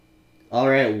All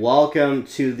right, welcome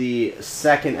to the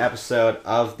second episode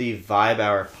of the Vibe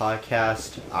Hour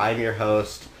podcast. I'm your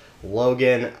host,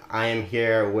 Logan. I am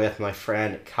here with my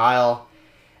friend Kyle.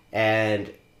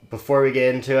 And before we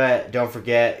get into it, don't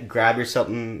forget, grab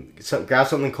something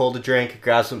cold to drink,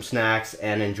 grab some snacks,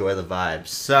 and enjoy the vibes.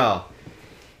 So,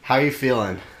 how are you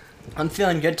feeling? I'm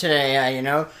feeling good today.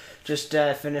 Just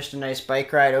finished a nice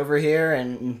bike ride over here,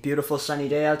 and beautiful sunny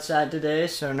day outside today,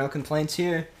 so no complaints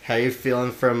here. How are you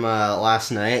feeling from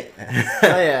last night?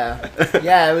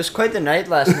 Yeah, it was quite the night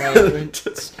last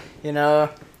night.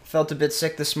 Felt a bit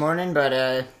sick this morning,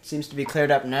 but seems to be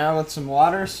cleared up now with some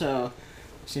water, so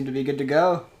seem to be good to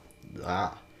go.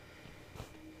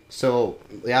 So,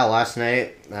 last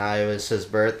night it was his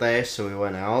birthday, so we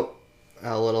went out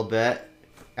a little bit.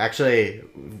 Actually,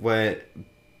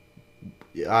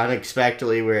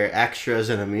 unexpectedly, we were extras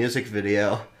in a music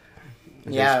video.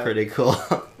 Which is pretty cool.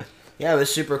 Yeah, it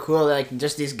was super cool. Like,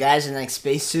 just these guys in, like,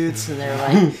 spacesuits, and they're,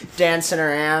 like, dancing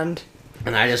around.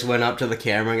 And I just went up to the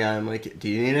camera guy. I'm like, do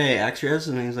you need any extras?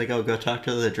 And he's like, oh, go talk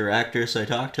to the director. So I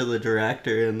talked to the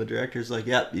director, and the director's like,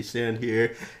 yep, you stand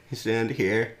here, you stand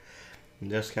here. And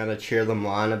just kind of cheer them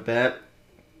on a bit.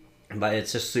 But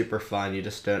it's just super fun. You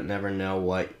just never know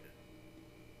what...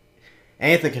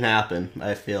 Anything can happen,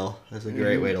 I feel. That's a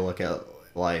great way to look at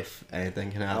life.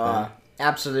 Anything can happen.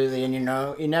 Absolutely. And,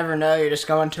 you never know. You're just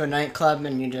going to a nightclub,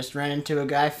 and you just run into a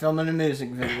guy filming a music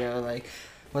video. Like,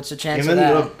 what's the chance of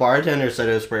that? Even the bartender said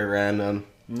it was pretty random.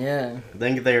 Yeah. I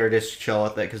think they were just chill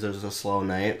with it because it was a slow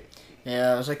night.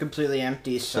 Yeah, it was, like, completely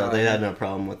empty. So they had no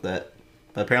problem with it.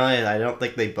 But apparently, I don't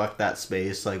think they booked that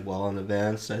space, like, well in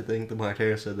advance. I think the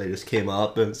bartender said they just came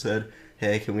up and said,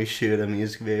 hey, can we shoot a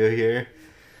music video here?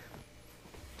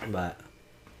 But,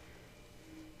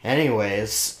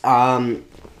 anyways, I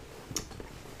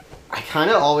kind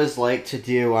of always like to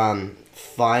do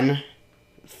fun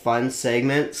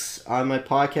segments on my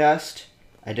podcast.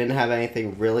 I didn't have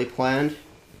anything really planned,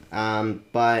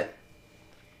 but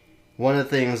one of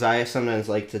the things I sometimes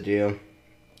like to do,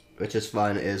 which is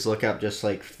fun, is look up just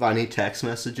like funny text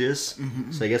messages.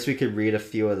 Mm-hmm. So I guess we could read a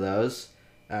few of those.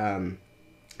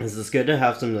 It's good to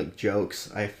have some like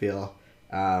jokes, I feel.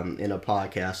 In a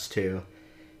podcast too.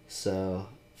 So,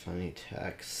 funny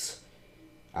texts.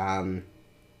 I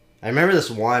remember this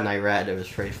one I read, it was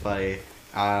pretty funny.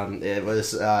 It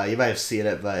was, you might have seen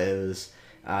it, but it was,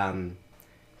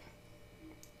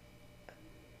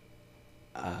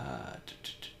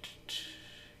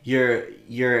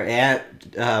 your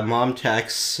aunt, mom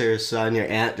texts her son, your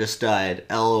aunt just died,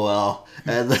 LOL.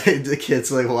 And like, the kid's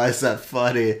like, why is that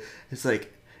funny? It's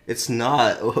like, it's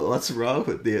not. What's wrong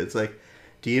with you? It's like,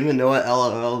 do you even know what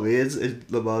LOL means? And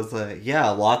the mom's like, yeah,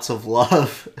 lots of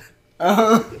love.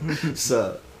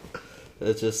 So,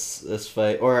 it's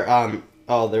funny. Or,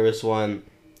 there was one,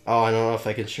 I don't know if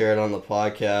I can share it on the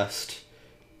podcast.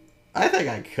 I think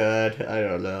I could. I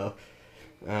don't know.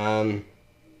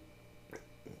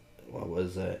 What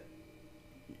was it?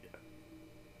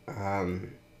 Yeah,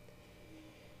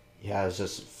 it was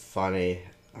just funny.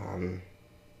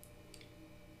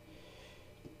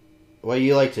 What do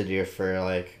you like to do for,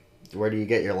 like, where do you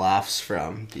get your laughs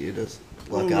from? Do you just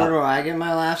look up? Where do I get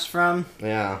my laughs from?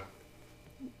 Yeah.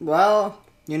 Well,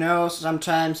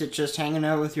 sometimes it's just hanging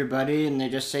out with your buddy and they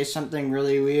just say something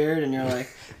really weird and you're like,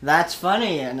 that's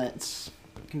funny, and it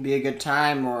can be a good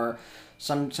time, or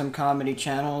some comedy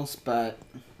channels, but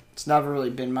it's never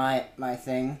really been my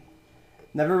thing.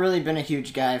 Never really been a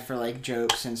huge guy for, like,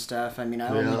 jokes and stuff. I mean, I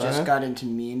only just got into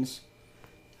memes.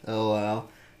 Oh, wow.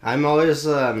 I'm always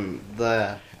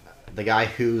the guy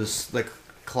who's the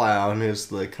clown, who's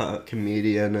the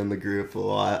comedian in the group a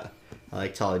lot. I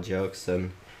like telling jokes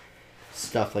and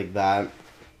stuff like that.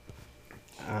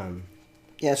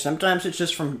 Yeah, sometimes it's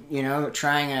just from,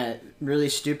 trying a really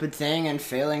stupid thing and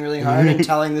failing really hard and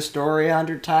telling the story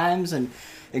 100 times and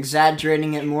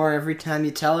exaggerating it more every time you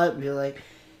tell it. Be like,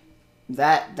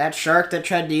 that shark that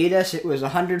tried to eat us, it was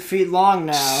 100 feet long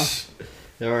now.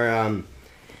 Or,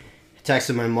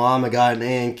 texted my mom, I got an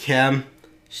A in chem.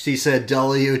 She said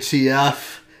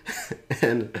WTF.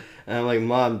 And I'm like,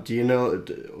 Mom, do you know...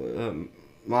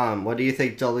 Mom, what do you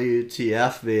think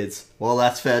WTF means? Well,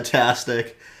 that's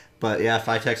fantastic. But yeah, if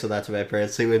I texted that to my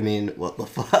parents, they would mean, what the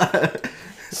fuck?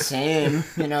 Same.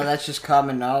 That's just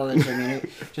common knowledge. I mean, it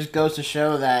just goes to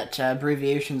show that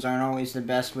abbreviations aren't always the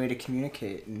best way to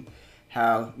communicate. And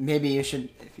how maybe you should,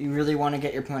 if you really want to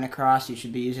get your point across, you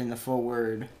should be using the full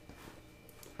word.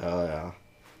 Oh, yeah.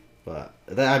 But,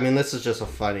 this is just a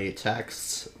funny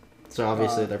text. So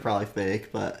obviously they're probably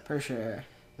fake, but... For sure.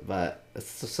 But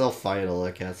it's still funny to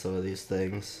look at some of these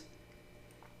things.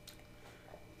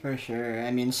 For sure.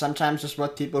 I mean, sometimes it's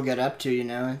what people get up to, you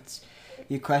know. It's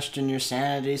you question your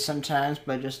sanity sometimes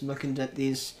by just looking at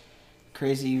these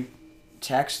crazy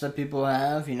texts that people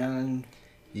have, you know. And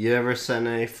You ever send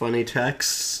a funny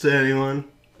text to anyone?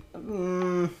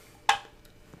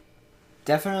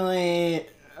 definitely.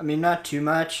 I mean, not too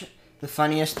much. The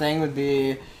funniest thing would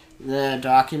be the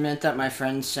document that my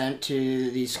friend sent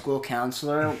to the school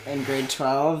counselor in grade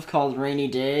 12 called Rainy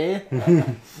Day.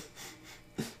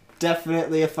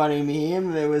 Definitely a funny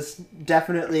meme. It was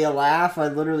definitely a laugh. I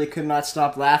literally could not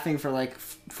stop laughing for like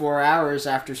 4 hours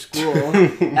after school.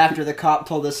 After the cop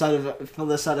pulled us out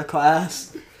of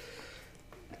class.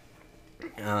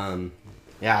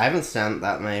 Yeah, I haven't sent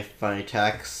that many funny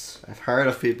texts. I've heard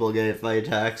of people getting funny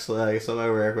texts. Like, some of my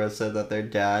work with said that their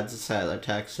dads sent a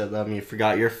text to them, "You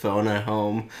forgot your phone at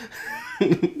home."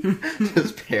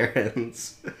 His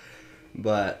parents.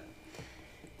 But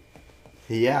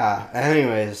yeah,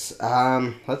 anyways,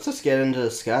 let's just get into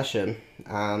discussion.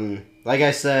 Like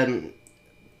I said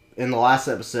in the last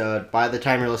episode, by the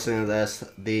time you're listening to this,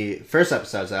 the first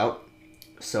episode's out.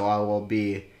 So I will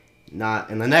be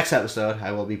not in the next episode.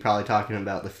 I will be probably talking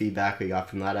about the feedback we got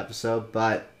from that episode.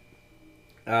 But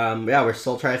yeah, we're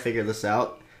still trying to figure this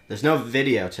out. There's no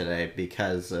video today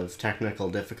because of technical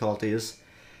difficulties,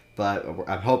 but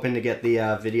I'm hoping to get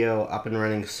the video up and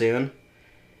running soon.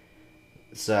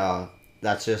 So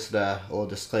that's just a little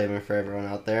disclaimer for everyone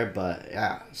out there. But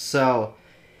yeah, so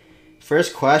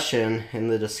first question in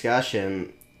the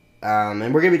discussion,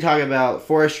 and we're going to be talking about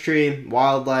forestry,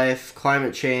 wildlife,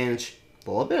 climate change, a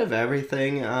little bit of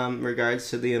everything in regards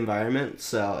to the environment,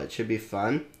 so it should be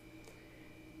fun.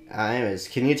 Anyways,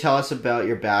 can you tell us about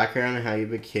your background and how you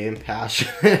became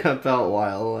passionate about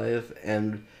wildlife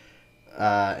and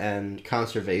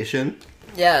conservation?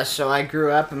 Yeah, so I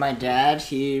grew up, and my dad,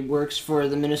 he works for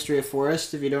the Ministry of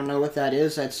Forest. If you don't know what that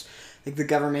is, that's like the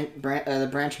government the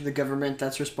branch of the government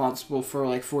that's responsible for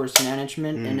like forest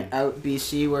management in out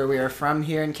BC, where we are from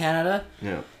here in Canada.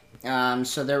 Yeah.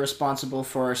 So they're responsible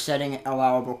for setting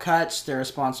allowable cuts. They're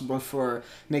responsible for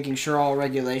making sure all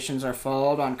regulations are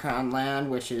followed on Crown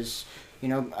land, which is, you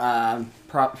know,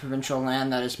 provincial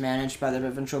land that is managed by the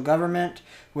provincial government,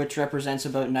 which represents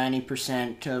about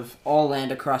 90% of all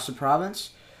land across the province.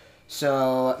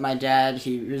 So my dad,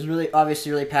 he was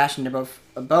obviously really passionate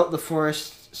about the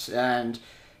forests, and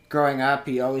growing up,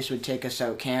 he always would take us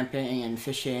out camping and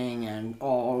fishing and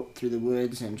all through the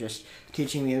woods and just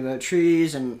teaching me about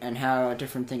trees and how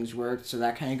different things worked. So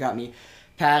that kind of got me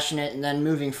passionate. And then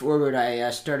moving forward, I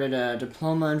started a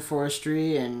diploma in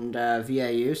forestry and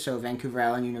VIU, so Vancouver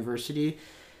Island University.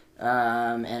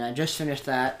 And I just finished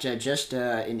that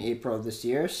in April of this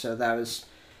year. So that was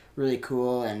really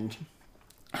cool and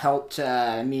helped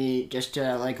me just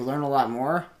like learn a lot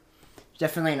more.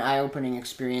 Definitely an eye-opening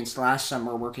experience last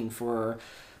summer working for a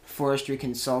forestry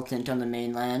consultant on the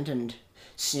mainland and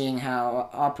seeing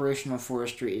how operational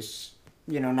forestry is,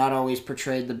 you know, not always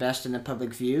portrayed the best in the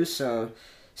public view. So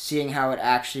seeing how it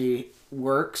actually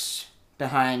works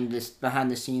behind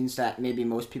the scenes that maybe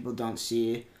most people don't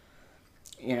see,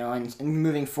 you know, and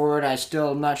moving forward,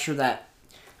 I'm not sure that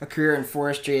a career in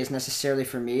forestry is necessarily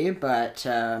for me, but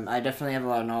I definitely have a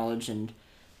lot of knowledge and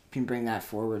can bring that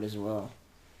forward as well.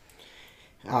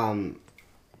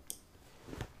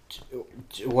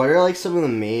 What are like some of the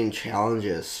main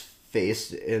challenges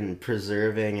faced in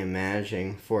preserving and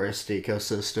managing forest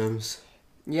ecosystems?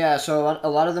 Yeah, so a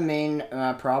lot of the main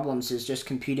problems is just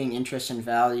competing interests and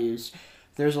values.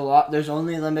 There's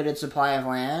only a limited supply of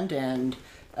land, and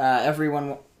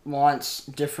everyone wants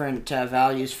different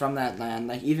values from that land.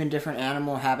 Like even different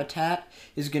animal habitat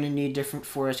is going to need different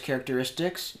forest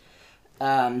characteristics.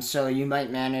 So you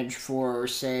might manage for,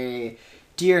 say,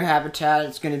 deer habitat.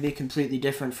 It's going to be completely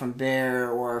different from bear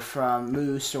or from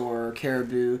moose or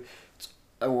caribou,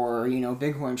 or, you know,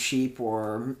 bighorn sheep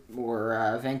or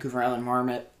Vancouver Island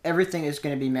marmot. Everything is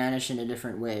going to be managed in a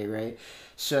different way, right?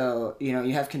 So, you know,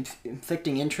 you have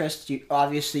conflicting interests. You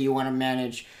want to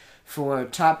manage for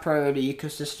top priority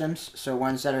ecosystems, so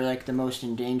ones that are like the most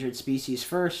endangered species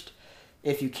first.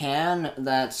 If you can,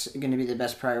 that's going to be the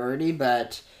best priority,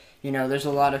 but you know, there's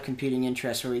a lot of competing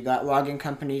interests where we got logging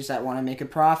companies that want to make a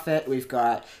profit. We've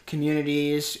got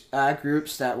communities,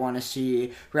 groups that want to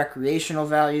see recreational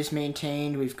values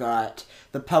maintained. We've got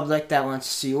the public that wants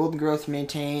to see old growth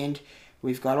maintained.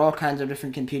 We've got all kinds of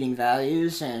different competing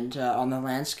values and on the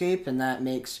landscape, and that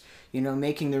makes, you know,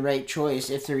 making the right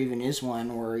choice, if there even is one,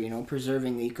 or, you know,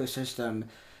 preserving the ecosystem.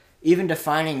 Even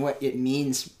defining what it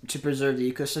means to preserve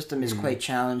the ecosystem is quite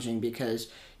challenging because,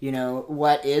 you know,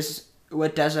 what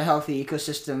does a healthy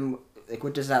ecosystem, like,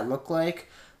 what does that look like?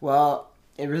 Well,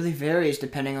 it really varies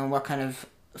depending on what kind of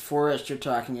forest you're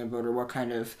talking about, or what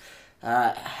kind of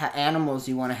animals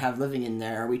you want to have living in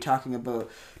there. Are we talking about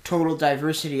total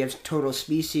diversity of total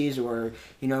species, or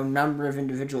number of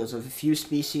individuals of a few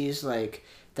species like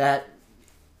that?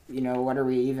 What are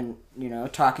we even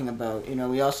talking about?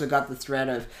 We also got the threat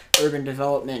of urban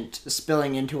development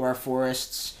spilling into our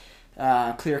forests,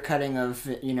 clear cutting of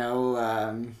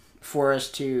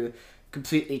forest to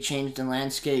completely change the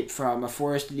landscape from a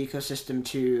forested ecosystem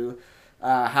to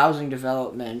housing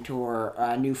development, or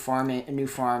new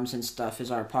farms and stuff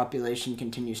as our population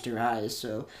continues to rise.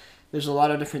 So there's a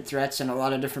lot of different threats and a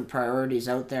lot of different priorities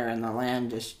out there, and the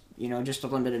land is just a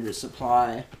limited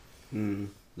supply.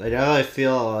 I definitely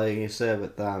feel, like you said,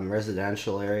 with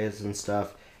residential areas and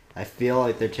stuff, I feel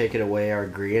like they're taking away our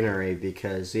greenery,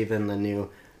 because even the new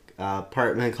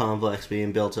apartment complex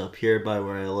being built up here by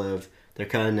where I live, they're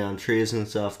cutting down trees and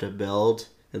stuff to build,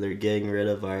 and they're getting rid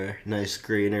of our nice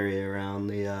greenery around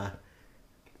the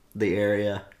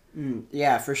area.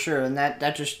 Yeah, for sure, and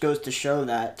that just goes to show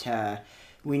that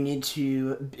we need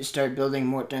to start building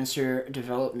more denser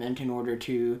development in order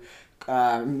to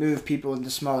move people into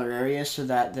smaller areas, so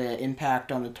that the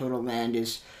impact on the total land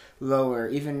is lower.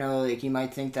 Even though you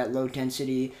might think that low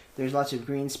density, there's lots of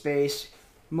green space,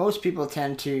 most people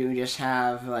tend to just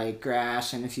have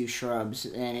grass and a few shrubs,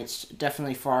 and it's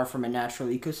definitely far from a natural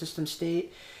ecosystem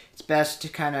state. It's best to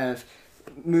kind of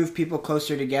move people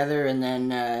closer together, and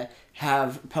then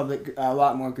have a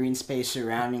lot more green space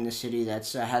surrounding the city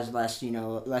that's has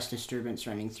less disturbance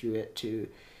running through it, to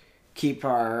keep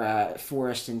our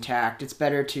forest intact. It's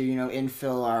better to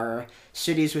infill our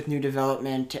cities with new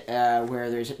development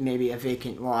where there's maybe a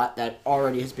vacant lot that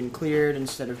already has been cleared,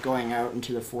 instead of going out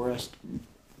into the forest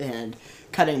and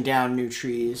cutting down new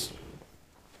trees.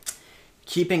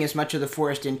 Keeping as much of the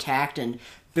forest intact and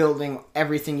building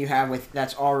everything you have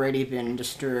that's already been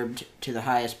disturbed to the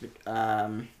highest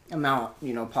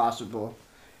amount possible,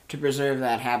 to preserve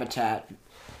that habitat.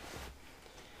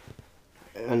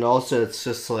 And also, it's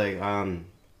just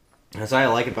that's what I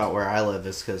like about where I live,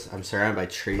 is because I'm surrounded by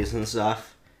trees and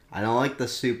stuff. I don't like the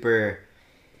super.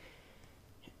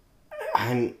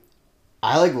 I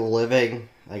like living.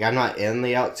 I'm not in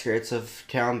the outskirts of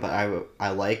town, but I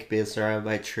like being surrounded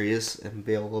by trees and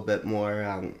be a little bit more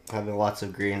having lots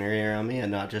of greenery around me,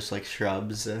 and not just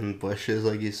shrubs and bushes,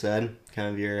 like you said.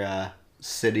 Kind of your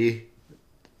city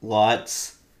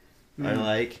lots. I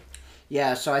like.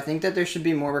 Yeah, so I think that there should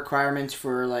be more requirements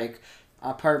for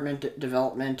apartment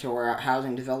development or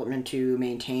housing development to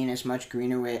maintain as much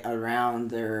greenery around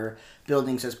their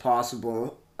buildings as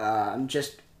possible,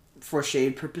 just for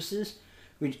shade purposes,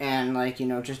 and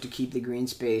just to keep the green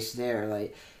space there.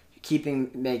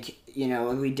 Keeping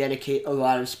we dedicate a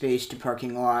lot of space to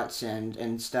parking lots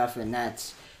and stuff, and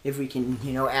that's, if we can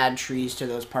add trees to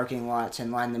those parking lots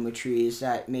and line them with trees,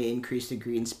 that may increase the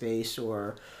green space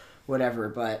or whatever.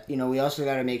 But we also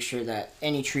got to make sure that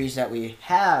any trees that we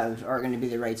have are going to be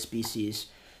the right species.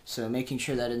 So making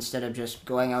sure that instead of just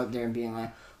going out there and being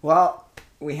like, well,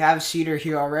 we have cedar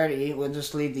here already, we'll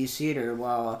just leave these cedar.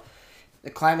 Well,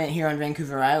 the climate here on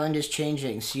Vancouver Island is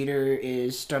changing. Cedar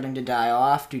is starting to die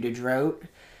off due to drought.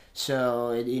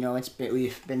 So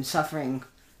we've been suffering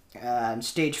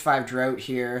stage 5 drought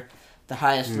here, the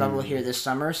highest level here this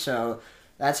summer. So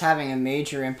that's having a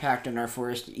major impact on our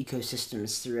forest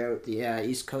ecosystems throughout the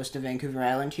east coast of Vancouver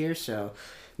Island here. So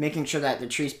making sure that the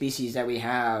tree species that we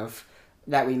have,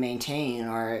 that we maintain,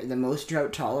 are the most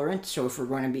drought tolerant. So if we're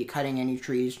going to be cutting any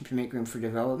trees to make room for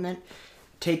development,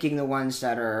 taking the ones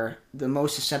that are the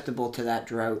most susceptible to that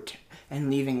drought, and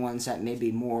leaving ones that may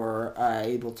be more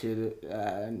able to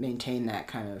maintain that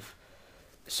kind of,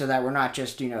 so that we're not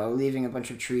just leaving a bunch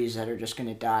of trees that are just going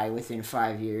to die within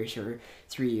 5 years or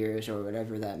 3 years or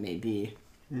whatever that may be.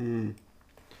 And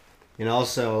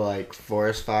also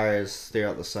forest fires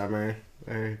throughout the summer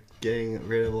are getting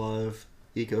rid of a lot of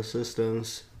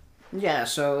ecosystems. Yeah,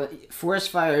 so forest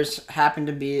fires happen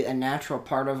to be a natural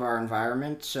part of our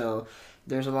environment. So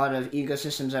there's a lot of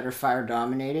ecosystems that are fire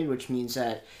dominated, which means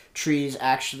that trees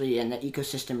actually, and the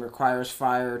ecosystem requires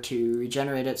fire to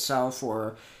regenerate itself,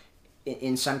 or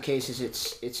in some cases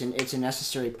it's a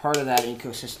necessary part of that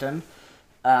ecosystem.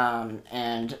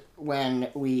 And when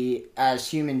we, as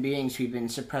human beings, we've been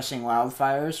suppressing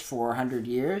wildfires for 100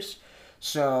 years.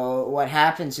 So what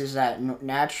happens is that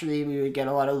naturally we would get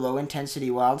a lot of low intensity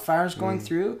wildfires going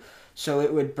through. So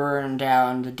it would burn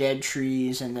down the dead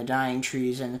trees and the dying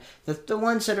trees, and the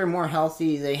ones that are more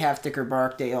healthy, they have thicker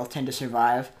bark, they all tend to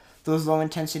survive those low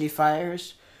intensity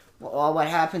fires. Well, what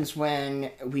happens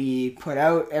when we put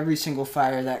out every single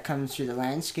fire that comes through the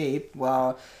landscape?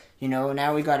 Well,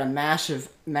 now we got a massive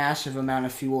amount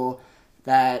of fuel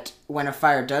that when a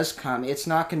fire does come, it's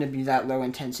not going to be that low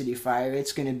intensity fire.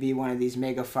 It's going to be one of these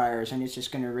mega fires, and it's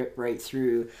just going to rip right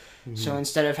through. So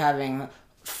instead of having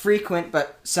frequent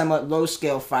but somewhat low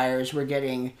scale fires, we're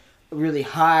getting really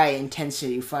high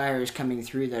intensity fires coming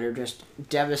through that are just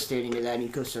devastating to that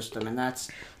ecosystem. And that's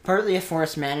partly a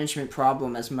forest management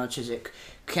problem as much as it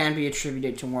can be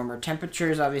attributed to warmer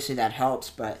temperatures. Obviously that helps,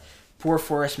 but poor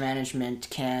forest management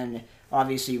can,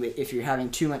 obviously, if you're having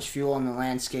too much fuel in the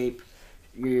landscape,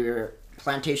 your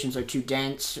plantations are too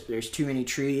dense, there's too many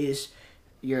trees,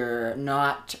 you're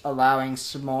not allowing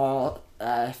small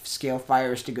scale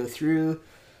fires to go through,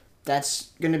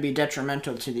 that's going to be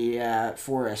detrimental to the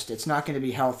forest. It's not going to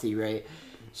be healthy, right?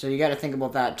 So you got to think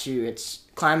about that too. It's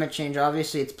climate change,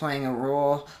 obviously it's playing a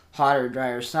role, hotter,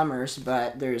 drier summers,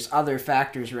 but there's other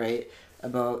factors, right,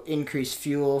 about increased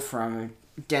fuel from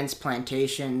dense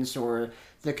plantations or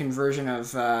the conversion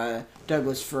of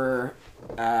Douglas fir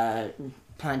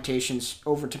plantations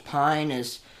over to pine,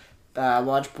 as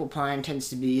lodgepole pine tends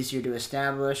to be easier to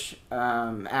establish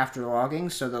after logging,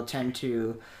 so they'll tend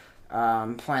to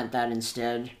plant that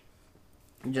instead,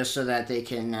 just so that they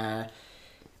can,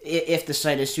 if the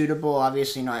site is suitable,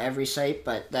 obviously not every site,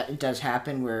 but that does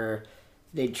happen where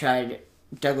they tried,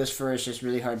 Douglas fir is just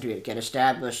really hard to get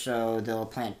established, so they'll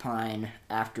plant pine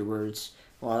afterwards.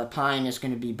 Well, the pine is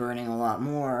going to be burning a lot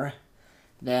more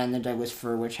than the Douglas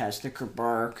fir, which has thicker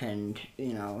bark, and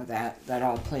that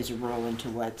all plays a role into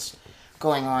what's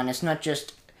going on. It's not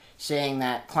just saying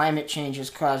that climate change is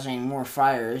causing more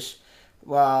fires.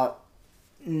 Well,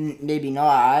 maybe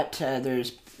not.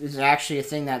 There's actually a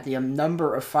thing that the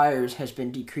number of fires has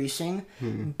been decreasing,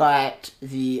 but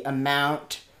the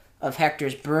amount of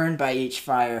hectares burned by each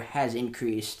fire has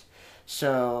increased.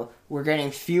 So we're getting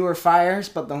fewer fires,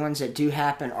 but the ones that do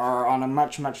happen are on a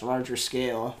much, much larger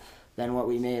scale than what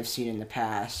we may have seen in the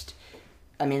past.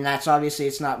 I mean, that's obviously,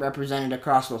 it's not represented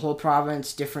across the whole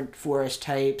province, different forest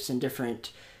types and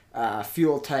different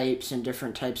fuel types and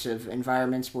different types of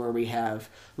environments where we have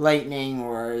lightning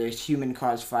or there's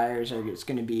human-caused fires, or it's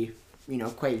going to be,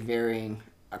 quite varying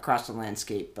across the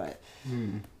landscape, but...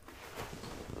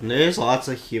 There's lots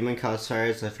of human-caused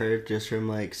fires I've heard just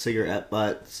from, cigarette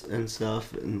butts and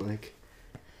stuff, and,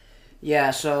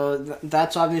 Yeah, so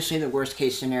that's obviously the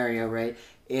worst-case scenario, right?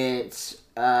 It's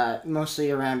mostly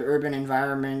around urban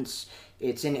environments.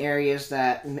 It's in areas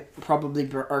that probably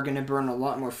are going to burn a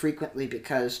lot more frequently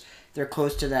because they're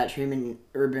close to that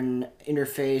human-urban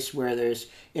interface where there's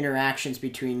interactions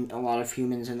between a lot of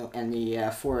humans and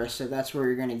the forest. So that's where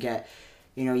you're going to get,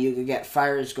 you could get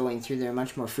fires going through there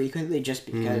much more frequently just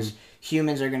because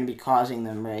humans are going to be causing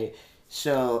them, right?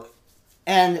 So,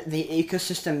 and the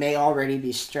ecosystem may already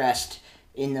be stressed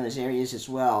in those areas as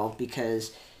well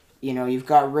because... you've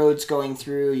got roads going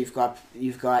through, you've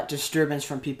got disturbance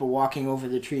from people walking over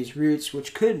the tree's roots,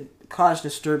 which could cause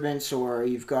disturbance, or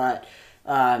you've got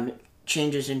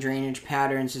changes in drainage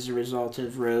patterns as a result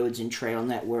of roads and trail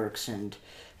networks and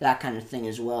that kind of thing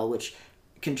as well, which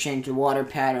can change the water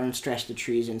pattern, stress the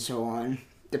trees, and so on,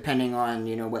 depending on,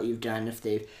 what you've done. If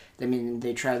they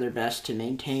try their best to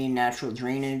maintain natural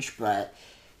drainage, but,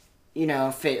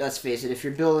 let's face it, if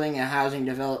you're building a housing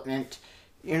development,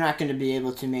 you're not going to be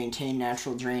able to maintain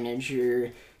natural drainage. You're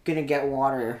going to get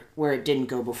water where it didn't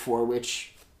go before,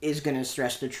 which is going to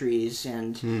stress the trees,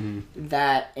 and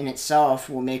that in itself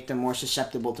will make them more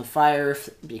susceptible to fire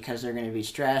because they're going to be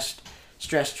stressed.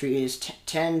 Stressed trees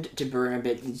tend to burn a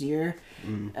bit easier.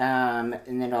 And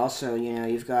then also,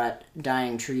 you've got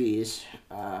dying trees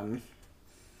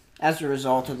as a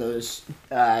result of those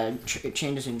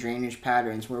changes in drainage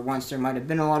patterns, where once there might have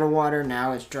been a lot of water,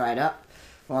 now it's dried up.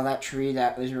 Well, that tree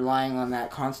that was relying on that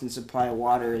constant supply of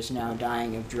water is now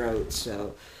dying of drought,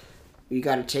 so you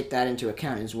got to take that into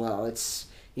account as well. It's,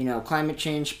 climate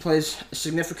change plays a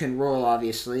significant role,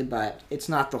 obviously, but it's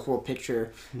not the whole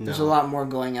picture. No. There's a lot more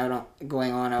going on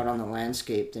out on the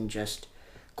landscape than just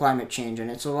climate change, and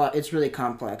it's really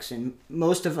complex, and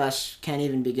most of us can't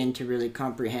even begin to really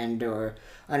comprehend or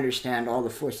understand all the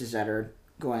forces that are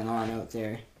going on out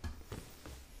there.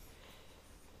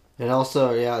 And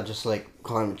also, just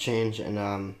climate change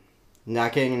and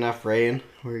not getting enough rain.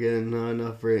 We're getting not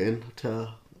enough rain to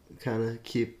kind of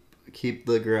keep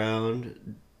the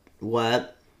ground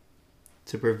wet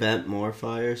to prevent more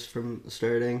fires from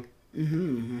starting.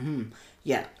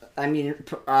 Yeah, I mean,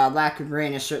 lack of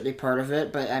rain is certainly part of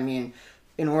it, but I mean,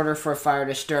 in order for a fire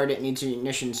to start, it needs an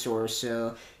ignition source.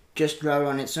 So just drought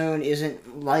on its own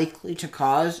isn't likely to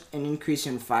cause an increase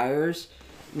in fires.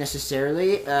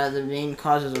 Necessarily, the main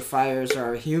causes of fires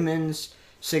are humans,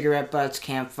 cigarette butts,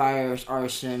 campfires,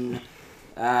 arson,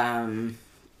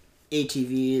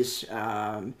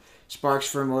 ATVs, sparks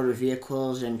from motor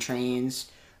vehicles and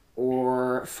trains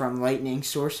or from lightning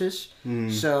sources.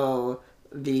 So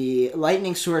the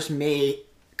lightning source may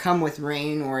come with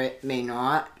rain or it may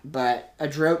not, but a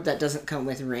drought that doesn't come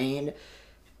with rain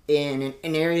in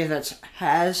an area that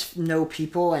has no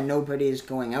people and nobody is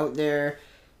going out there,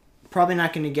 probably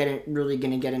not going to get it. Really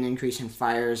going to get an increase in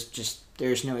fires. Just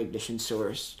there's no ignition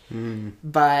source.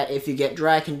 But if you get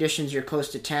dry conditions, you're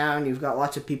close to town. You've got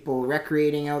lots of people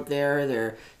recreating out there.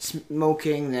 They're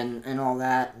smoking and all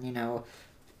that. You know,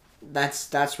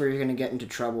 that's where you're going to get into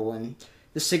trouble. And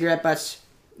the cigarette butts,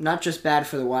 not just bad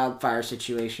for the wildfire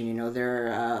situation, you know,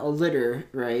 they're a litter,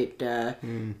 right?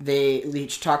 They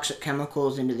leach toxic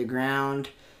chemicals into the ground.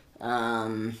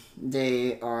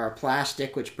 They are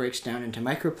plastic, which breaks down into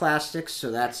microplastics,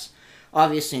 so that's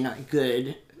obviously not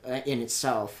good in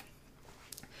itself.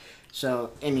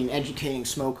 So, I mean, educating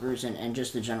smokers and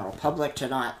just the general public to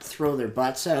not throw their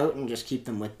butts out and just keep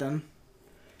them with them.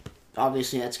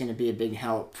 Obviously, that's going to be a big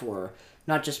help for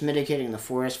not just mitigating the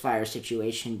forest fire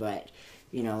situation, but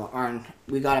you know,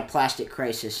 we got a plastic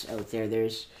crisis out there.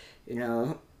 There's, you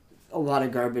know, a lot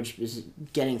of garbage is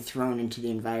getting thrown into the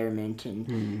environment,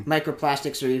 and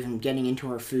microplastics are even getting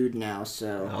into our food now.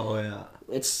 So,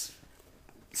 it's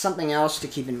something else to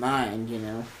keep in mind, you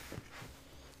know.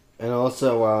 And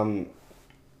also,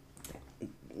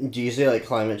 do you see like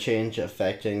climate change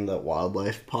affecting the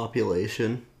wildlife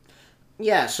population?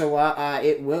 Yeah, so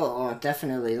it will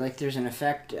definitely. Like, there's an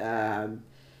effect.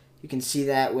 You can see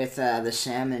that with the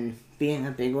salmon being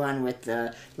a big one with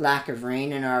the lack of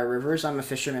rain in our rivers. I'm a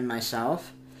fisherman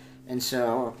myself. And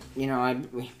so, you know,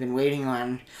 we've been waiting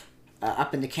on,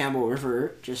 up in the Campbell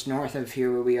River, just north of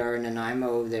here where we are in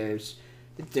Nanaimo,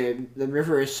 the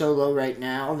river is so low right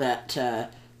now that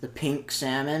the pink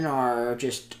salmon are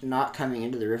just not coming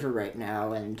into the river right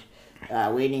now and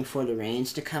waiting for the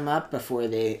rains to come up before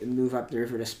they move up the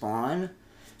river to spawn.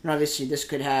 And obviously this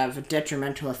could have a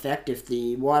detrimental effect if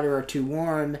the water are too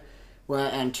warm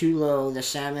and too low. The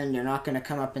salmon, they're not going to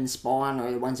come up and spawn,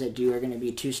 or the ones that do are going to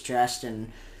be too stressed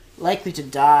and likely to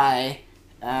die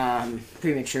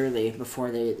prematurely before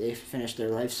they finish their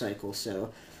life cycle.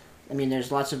 So, I mean,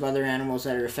 there's lots of other animals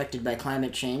that are affected by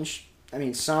climate change. I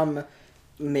mean, some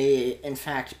may, in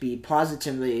fact, be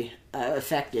positively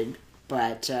affected,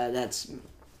 but that's,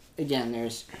 again,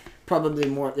 there's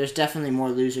definitely more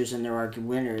losers than there are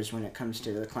winners when it comes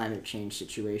to the climate change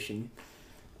situation.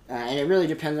 And it really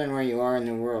depends on where you are in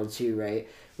the world too, right?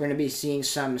 We're going to be seeing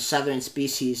some southern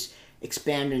species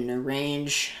expand in their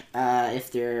range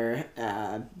if they're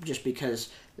just because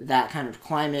that kind of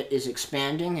climate is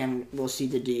expanding, and we'll see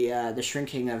the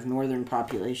shrinking of northern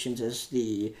populations as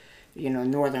the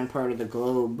northern part of the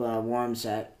globe warms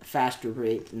at a faster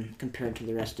rate compared to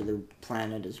the rest of the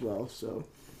planet as well. So.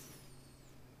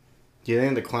 Do you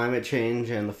think the climate change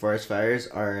and the forest fires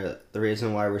are the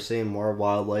reason why we're seeing more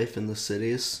wildlife in the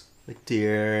cities? Like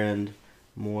deer and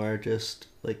more just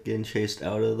like getting chased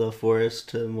out of the forest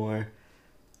to more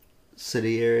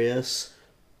city areas?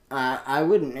 I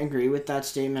wouldn't agree with that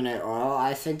statement at all.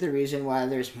 I think the reason why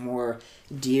there's more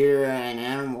deer and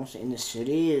animals in the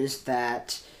city is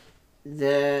that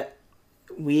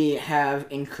we have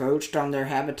encroached on their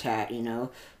habitat, you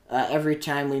know. Every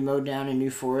time we mow down a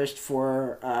new forest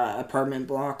for apartment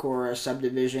block or a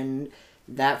subdivision,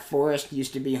 that forest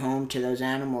used to be home to those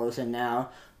animals, and now,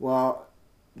 well,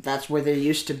 that's where they're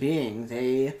used to being.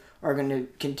 They are going to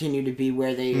continue to be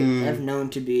where they have known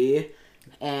to be,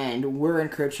 and we're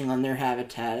encroaching on their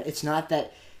habitat. It's not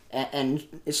that, and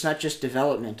it's not just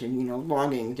development and, you know,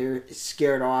 logging. They're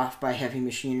scared off by heavy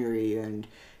machinery, and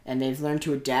they've learned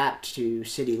to adapt to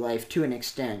city life to an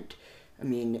extent. I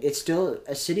mean, it's still,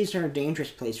 cities are a dangerous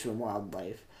place for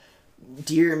wildlife.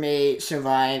 Deer may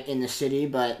survive in the city,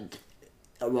 but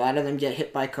a lot of them get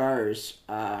hit by cars.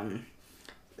 The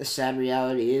sad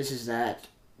reality is that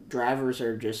drivers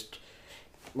are just,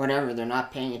 whatever, they're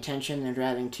not paying attention, they're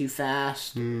driving too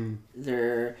fast,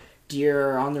 their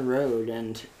deer are on the road,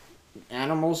 and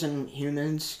animals and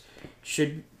humans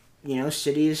should, you know,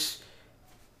 cities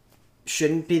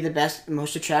shouldn't be the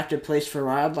most attractive place for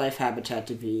wildlife habitat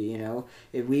to be, you know.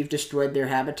 If we've destroyed their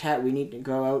habitat, we need to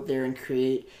go out there and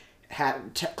create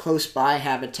close by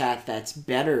habitat that's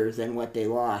better than what they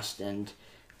lost, and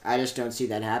I just don't see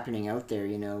that happening out there,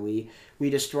 you know. We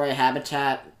destroy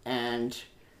habitat and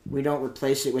we don't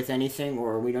replace it with anything,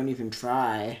 or we don't even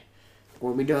try,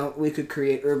 or we could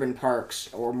create urban parks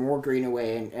or more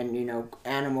greenaway and you know,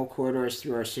 animal corridors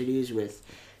through our cities with,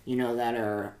 you know, that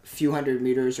are a few hundred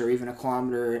meters or even a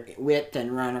kilometer width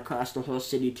and run across the whole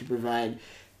city to provide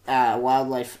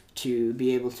wildlife to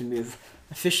be able to move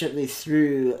efficiently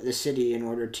through the city in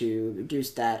order to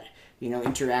reduce that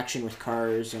interaction with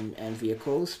cars and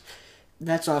vehicles.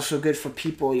 That's also good for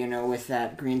people, with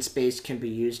that green space can be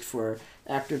used for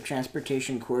active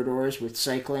transportation corridors with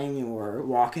cycling or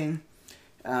walking.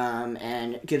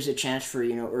 And it gives a chance for,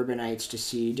 urbanites to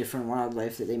see different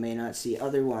wildlife that they may not see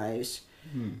otherwise.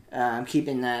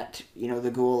 Keeping that,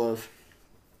 the goal of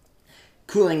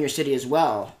cooling your city as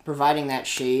well, providing that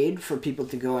shade for people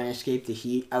to go and escape the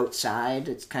heat outside.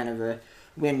 It's kind of a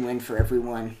win-win for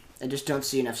everyone. I just don't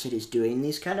see enough cities doing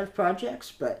these kind of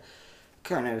projects, but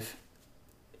kind of,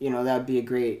 that would be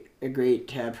a great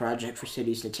project for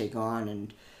cities to take on,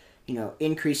 and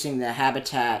increasing the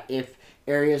habitat if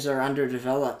areas are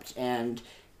underdeveloped and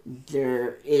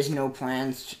there is no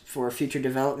plans for future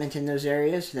development in those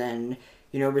areas, then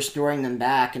restoring them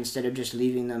back instead of just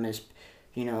leaving them as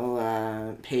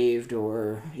paved,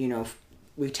 or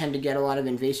we tend to get a lot of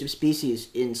invasive species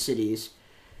in cities.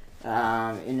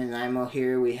 In Nanaimo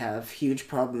here, we have huge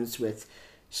problems with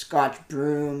Scotch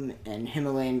broom and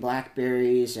Himalayan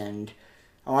blackberries and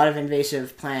a lot of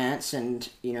invasive plants, and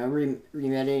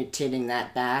remeditating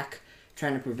that back,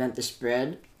 trying to prevent the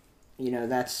spread.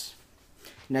 That's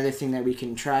another thing that we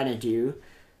can try to do.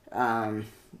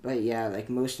 But yeah, like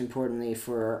most importantly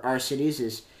for our cities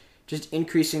is just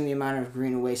increasing the amount of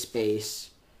greenaway space.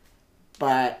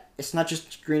 But it's not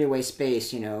just greenaway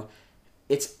space,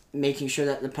 it's making sure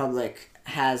that the public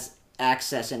has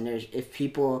access, and if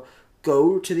people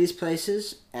go to these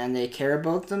places and they care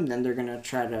about them, then they're going to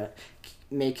try to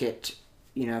make it,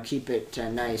 keep it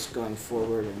nice going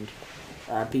forward,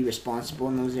 and be responsible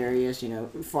in those areas,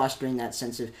 fostering that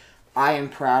sense of, I am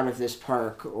proud of this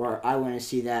park, or I want to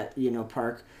see that,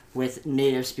 park with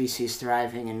native species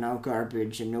thriving and no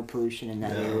garbage and no pollution in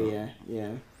that area.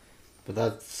 Yeah. But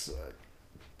that's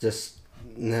just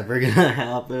never gonna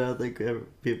happen. I don't think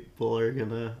people are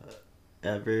gonna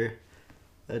ever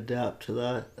adapt to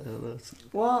that.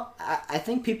 Well, I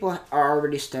think people are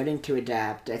already starting to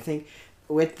adapt. I think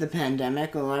with the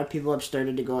pandemic, a lot of people have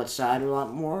started to go outside a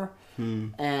lot more.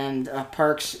 And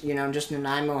parks, just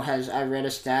Nanaimo I read a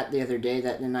stat the other day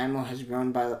that Nanaimo has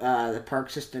grown by, the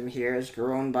park system here has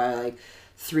grown by like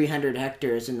 300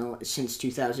 hectares since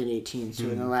 2018, so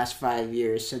in the last 5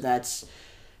 years. So that's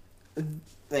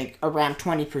like around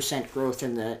 20% growth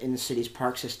in the city's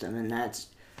park system, and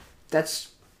that's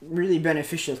really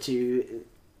beneficial to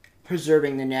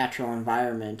preserving the natural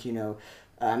environment,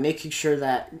 making sure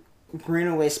that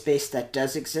greenaway space that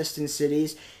does exist in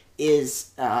cities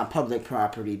is public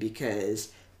property,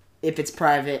 because if it's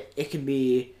private,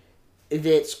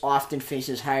 it often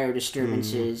faces higher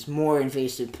disturbances, more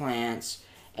invasive plants,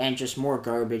 and just more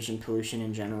garbage and pollution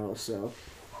in general. So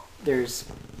there's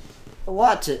a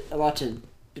lot to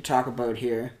talk about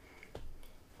here.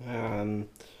 Trying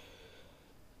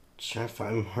to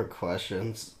find more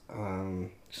questions.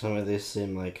 Some of these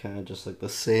seem like kind of just like the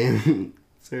same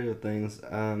sort of things.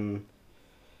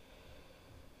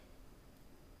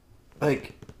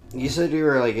 Like, you said you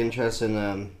were like interested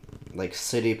in like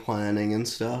city planning and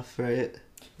stuff, right?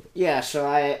 Yeah, so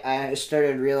I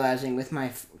started realizing with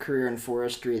my career in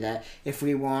forestry that if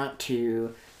we want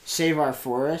to save our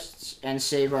forests and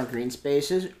save our green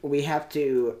spaces, we have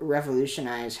to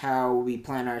revolutionize how we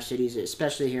plan our cities,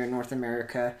 especially here in North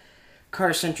America.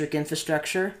 Car-centric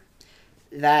infrastructure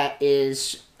that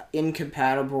is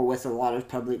incompatible with a lot of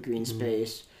public green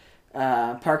space.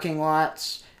 Parking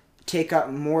lots take up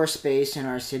more space in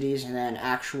our cities than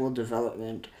actual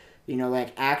development.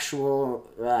 Like actual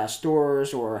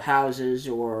stores or houses,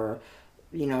 or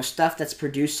stuff that's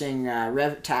producing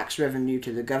tax revenue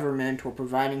to the government, or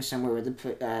providing somewhere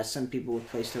where some people with a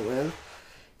place to live,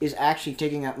 is actually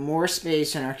taking up more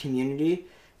space in our community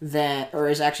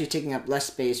is actually taking up less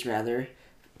space rather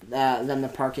than the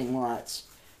parking lots.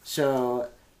 So,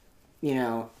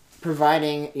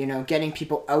 providing, getting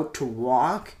people out to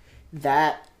walk,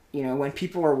 that, when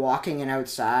people are walking and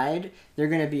outside, they're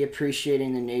going to be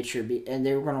appreciating the nature, and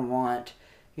they're going to want,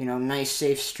 nice,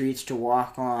 safe streets to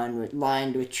walk on,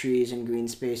 lined with trees and green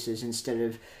spaces, instead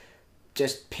of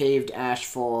just paved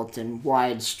asphalt and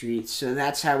wide streets. So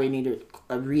that's how we need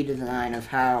a redesign of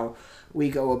how we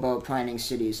go about planning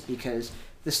cities, because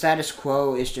the status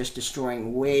quo is just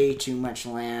destroying way too much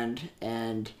land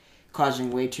and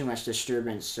causing way too much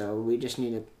disturbance. So we just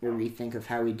need a rethink of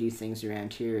how we do things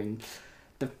around here. And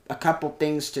a couple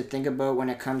things to think about when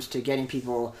it comes to getting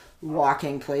people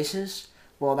walking places.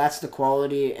 Well, that's the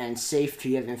quality and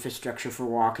safety of infrastructure for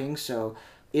walking. So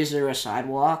is there a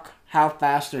sidewalk? How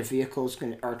fast are vehicles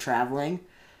are traveling?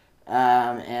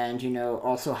 And,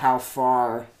 also how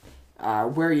far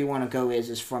where you want to go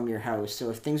is from your house. So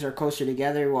if things are closer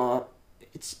together, well,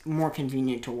 it's more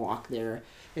convenient to walk there.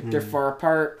 If they're far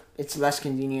apart, it's less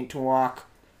convenient to walk.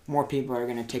 More people are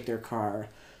going to take their car.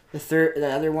 The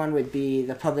other one would be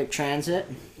the public transit.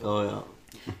 Oh,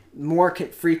 yeah. More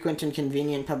frequent and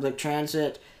convenient public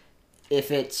transit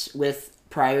if it's with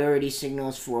priority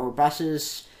signals for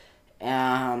buses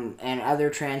and other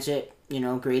transit,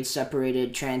 grade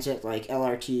separated transit like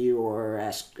LRT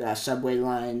or subway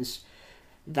lines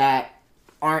that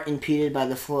aren't impeded by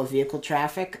the flow of vehicle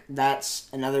traffic. That's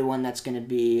another one that's going to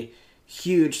be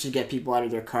huge to get people out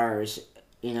of their cars.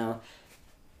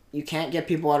 You can't get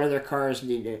people out of their cars.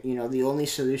 The only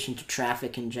solution to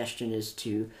traffic congestion is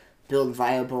to build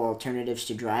viable alternatives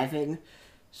to driving.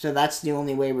 So that's the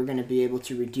only way we're going to be able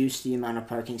to reduce the amount of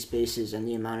parking spaces and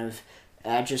the amount of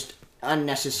just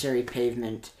unnecessary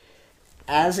pavement.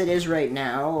 As it is right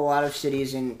now, a lot of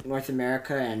cities in North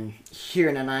America and here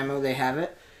in Nanaimo, they have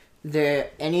it.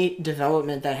 Any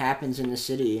development that happens in the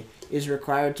city is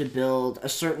required to build a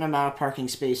certain amount of parking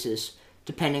spaces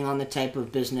depending on the type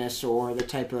of business or the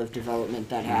type of development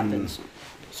that happens.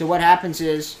 So what happens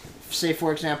is, say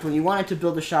for example, you wanted to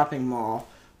build a shopping mall.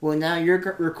 Well, now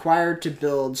you're required to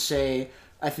build, say,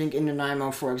 I think in Nanaimo,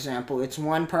 for example, it's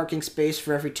one parking space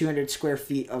for every 200 square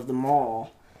feet of the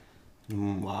mall.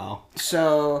 Wow.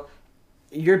 So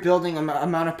you're building an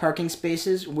amount of parking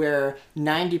spaces where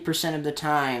 90% of the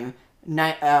time,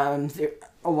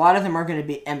 a lot of them are going to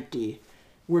be empty.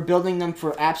 We're building them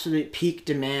for absolute peak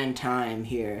demand time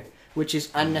here, which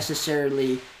is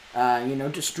unnecessarily,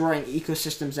 destroying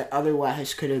ecosystems that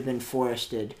otherwise could have been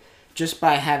forested just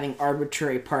by having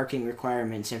arbitrary parking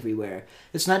requirements everywhere.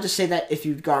 It's not to say that if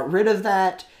you got rid of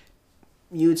that,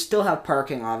 you would still have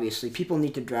parking, obviously. People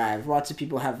need to drive. Lots of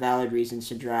people have valid reasons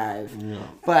to drive. Yeah.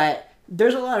 But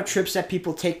there's a lot of trips that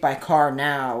people take by car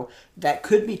now that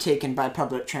could be taken by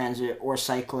public transit or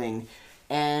cycling.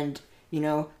 And,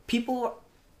 people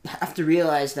have to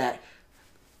realize that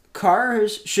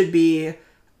cars should be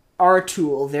our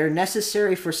tool. They're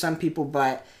necessary for some people,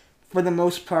 but for the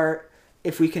most part,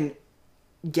 if we can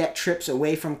get trips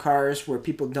away from cars where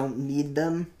people don't need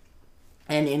them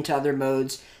and into other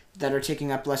modes that are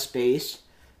taking up less space,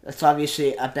 that's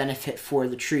obviously a benefit for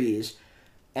the trees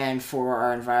and for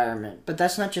our environment. But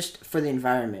that's not just for the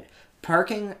environment.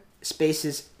 Parking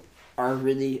spaces are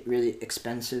really, really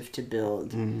expensive to build.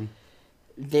 Mm-hmm.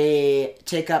 They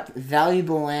take up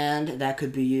valuable land that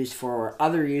could be used for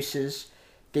other uses.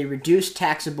 They reduce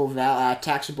taxable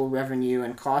revenue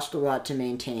and cost a lot to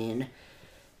maintain.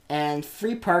 And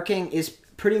free parking is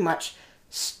pretty much,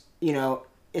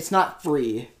 it's not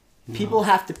free. No. People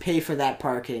have to pay for that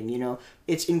parking,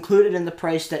 It's included in the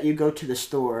price that you go to the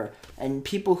store. And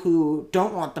people who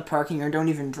don't want the parking or don't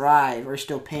even drive are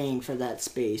still paying for that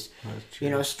space. That's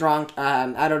true. Strong,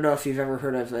 I don't know if you've ever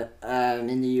heard of it.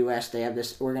 In the U.S., they have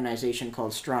this organization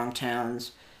called Strong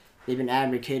Towns. They've been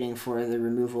advocating for the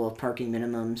removal of parking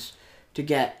minimums to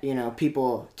get,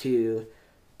 people to...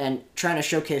 and trying to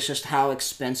showcase just how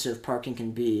expensive parking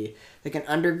can be. Like an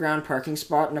underground parking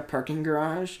spot in a parking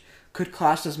garage could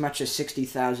cost as much as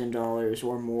 $60,000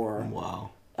 or more. Wow.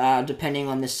 Depending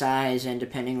on the size and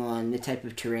depending on the type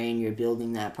of terrain you're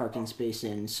building that parking space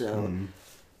in. So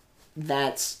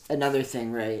that's another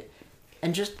thing, right?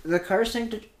 And just the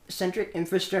car-centric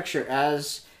infrastructure,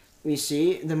 as we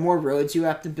see, the more roads you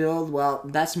have to build, well,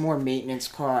 that's more maintenance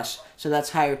costs. So that's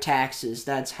higher taxes.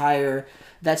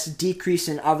 That's decrease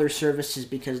in other services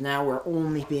because now we're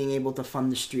only being able to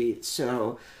fund the streets.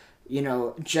 So,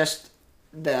 just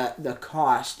the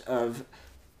cost of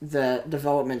the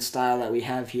development style that we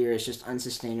have here is just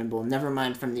unsustainable. Never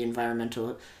mind from the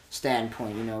environmental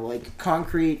standpoint, like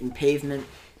concrete and pavement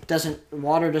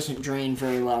water doesn't drain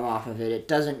very well off of it. It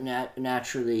doesn't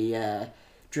naturally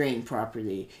drain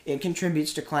properly. It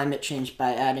contributes to climate change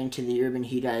by adding to the urban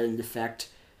heat island effect,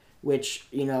 which,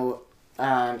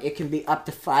 it can be up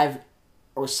to 5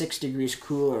 or 6 degrees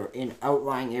cooler in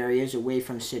outlying areas away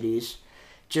from cities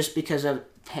just because of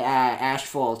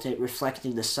asphalt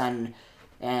reflecting the sun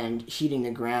and heating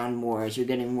the ground more as you're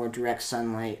getting more direct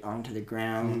sunlight onto the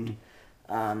ground.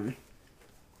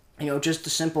 Just the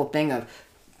simple thing of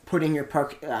putting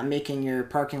making your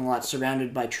parking lot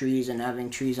surrounded by trees and having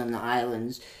trees on the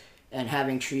islands and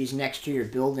having trees next to your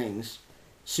buildings.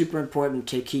 Super important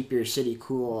to keep your city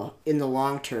cool in the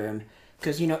long term.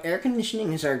 Because, air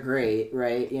conditionings are great,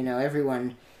 right?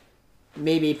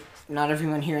 Maybe not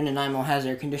everyone here in Nanaimo has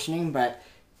air conditioning, but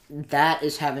that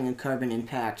is having a carbon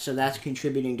impact. So that's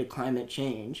contributing to climate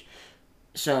change.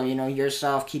 So,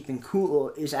 yourself keeping cool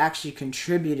is actually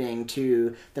contributing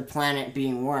to the planet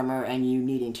being warmer and you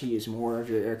needing to use more of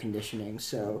your air conditioning.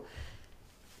 So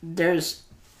there's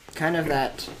kind of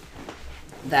that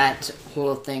that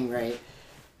whole thing, right?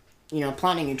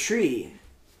 Planting a tree,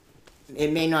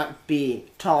 it may not be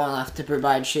tall enough to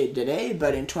provide shade today,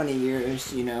 but in 20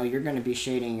 years, you're going to be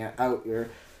shading out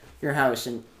your house,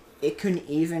 and it can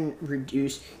even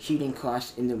reduce heating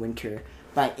costs in the winter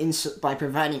by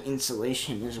providing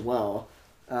insulation as well.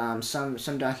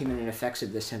 Some documented effects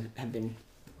of this have been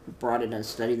brought in a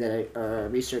study a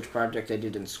research project I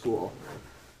did in school.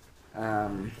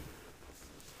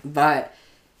 But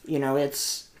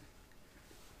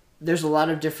there's a lot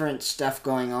of different stuff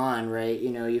going on, right?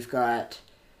 You've got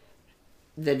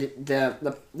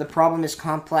the problem is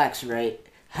complex, right?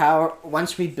 How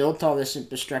once we built all this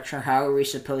infrastructure, how are we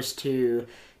supposed to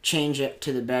change it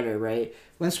to the better, right?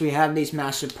 Once we have these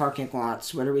massive parking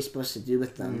lots, what are we supposed to do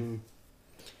with them?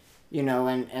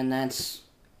 And that's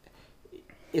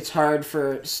it's hard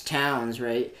for towns,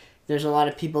 right? There's a lot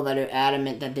of people that are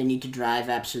adamant that they need to drive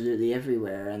absolutely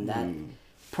everywhere, and that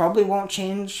probably won't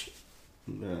change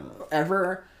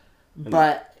ever.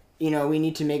 But we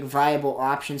need to make viable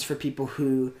options for people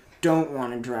who don't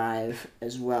want to drive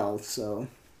as well. So,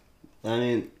 I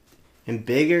mean, in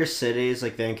bigger cities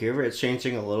like Vancouver, it's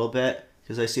changing a little bit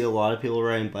because I see a lot of people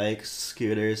riding bikes,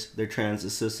 scooters. Their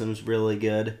transit system's really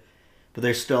good, but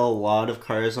there's still a lot of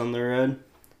cars on the road.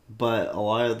 But a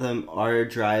lot of them are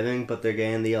driving, but they're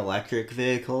getting the electric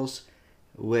vehicles,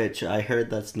 which I heard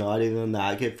that's not even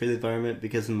that good for the environment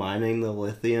because mining the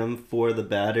lithium for the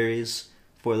batteries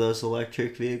for those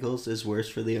electric vehicles is worse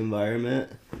for the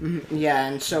environment. Yeah,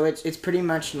 and so it's pretty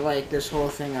much like this whole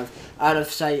thing of out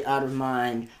of sight, out of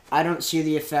mind. I don't see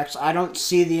the effects. I don't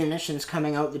see the emissions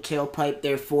coming out the tailpipe,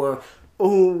 therefore,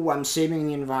 I'm saving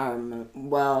the environment.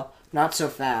 Well, not so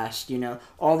fast,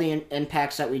 All the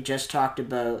impacts that we just talked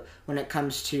about when it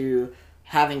comes to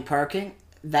having parking,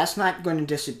 that's not going to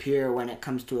disappear when it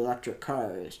comes to electric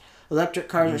cars. Electric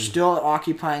cars are still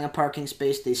occupying a parking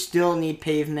space. They still need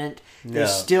pavement. They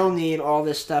still need all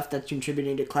this stuff that's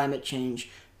contributing to climate change,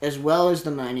 as well as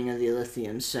the mining of the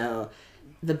lithium. So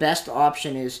the best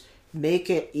option is make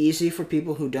it easy for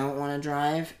people who don't want to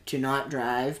drive to not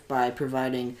drive by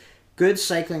providing good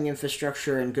cycling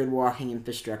infrastructure and good walking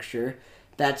infrastructure.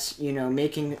 That's,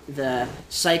 making the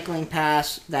cycling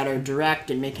paths that are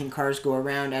direct and making cars go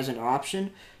around as an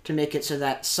option to make it so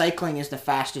that cycling is the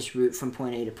fastest route from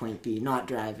point A to point B, not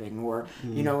driving. Or,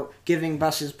 giving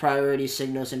buses priority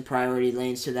signals and priority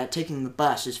lanes so that taking the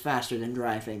bus is faster than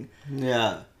driving.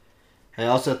 Yeah. I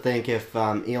also think if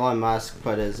Elon Musk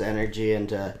put his energy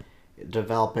into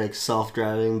developing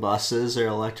self-driving buses or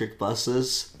electric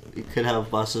buses, you could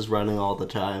have buses running all the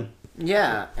time.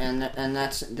 Yeah, and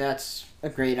that's a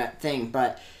great thing,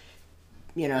 but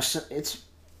so it's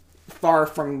far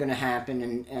from going to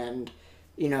happen, and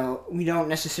we don't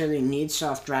necessarily need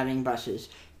self-driving buses.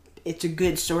 It's a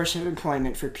good source of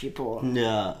employment for people.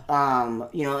 Yeah.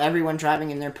 Everyone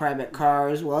driving in their private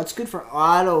cars. Well, it's good for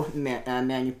auto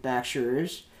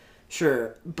manufacturers,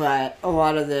 sure, but a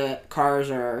lot of the cars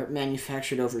are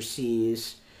manufactured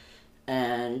overseas,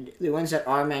 and the ones that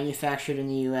are manufactured in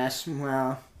the U.S.,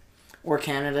 or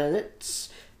Canada,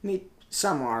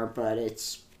 some are, but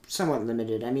it's somewhat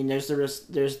limited. I mean, there's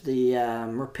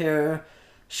the repair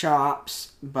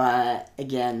shops, but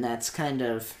again, that's kind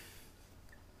of,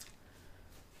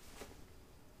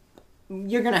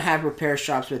 you're going to have repair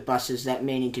shops with buses that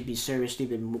may need to be serviced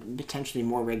even potentially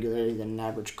more regularly than an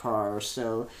average car,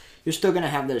 so you're still going to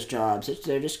have those jobs.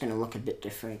 They're just going to look a bit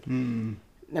different. And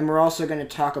we're also going to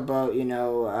talk about,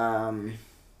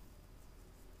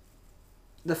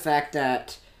 the fact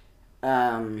that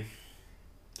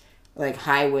like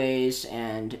highways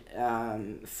and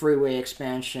freeway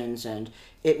expansions, and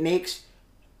it makes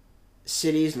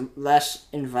cities less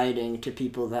inviting to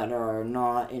people that are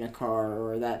not in a car,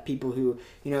 or that people who,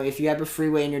 if you have a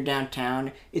freeway in your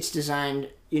downtown, it's designed,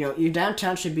 your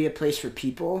downtown should be a place for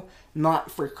people, not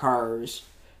for cars.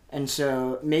 And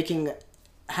so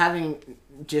having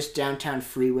just downtown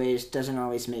freeways doesn't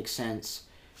always make sense.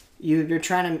 You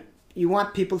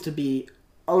want people to be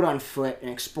out on foot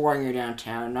and exploring your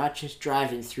downtown, not just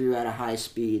driving through at a high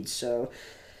speed. So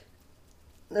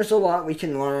there's a lot we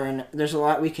can learn. There's a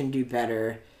lot we can do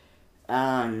better.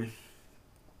 Nowhere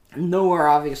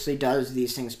obviously does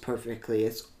these things perfectly.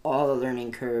 It's all a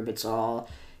learning curve. It's all,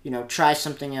 try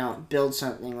something out, build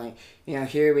something. Like,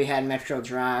 here we had Metro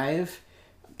Drive.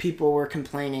 People were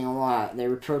complaining a lot. They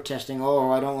were protesting,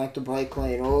 I don't like the bike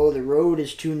lane. The road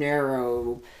is too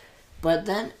narrow. But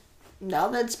then, now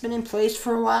that it's been in place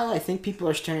for a while, I think people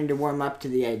are starting to warm up to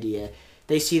the idea.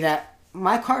 They see that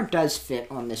my car does fit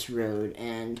on this road,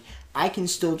 and I can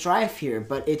still drive here,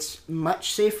 but it's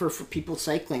much safer for people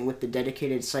cycling with the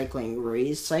dedicated cycling,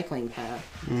 raised cycling path.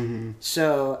 Mm-hmm.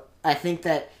 So I think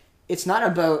that it's not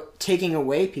about taking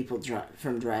away people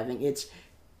from driving. It's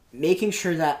making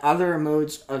sure that other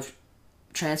modes of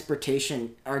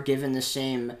transportation are given the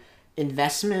same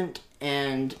investment,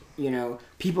 and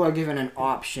people are given an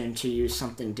option to use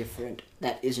something different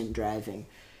that isn't driving.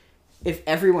 If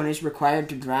everyone is required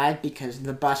to drive because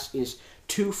the bus is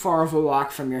too far of a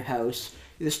walk from your house,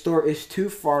 the store is too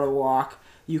far to walk,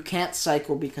 you can't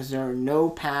cycle because there are no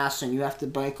paths and you have to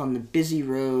bike on the busy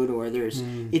road, or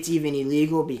it's even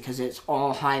illegal because it's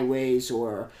all highways,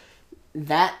 or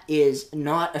that is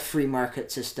not a free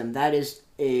market system. That is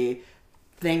a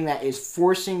thing that is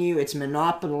forcing you, it's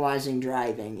monopolizing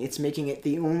driving. It's making it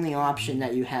the only option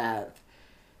that you have.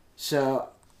 So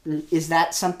is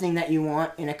that something that you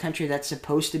want in a country that's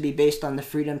supposed to be based on the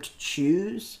freedom to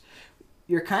choose?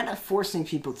 You're kind of forcing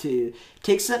people to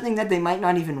take something that they might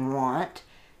not even want,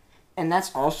 and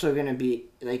that's also going to be,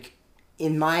 like,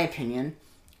 in my opinion,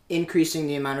 increasing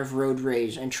the amount of road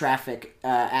rage and traffic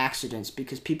accidents,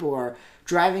 because people are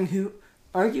driving who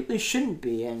arguably shouldn't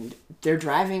be, and they're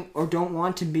driving or don't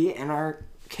want to be and are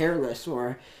careless,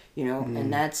 or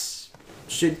and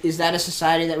is that a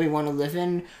society that we want to live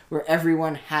in, where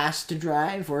everyone has to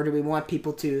drive, or do we want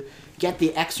people to get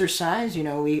the exercise?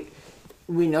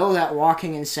 We know that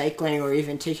walking and cycling or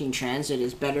even taking transit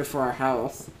is better for our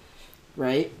health,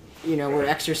 right? We're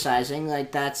exercising,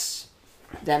 like that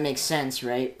makes sense,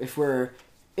 right? If we're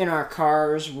in our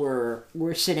cars, we're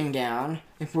sitting down.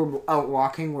 If we're out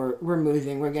walking, we're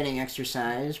moving, we're getting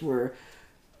exercise. If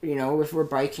we're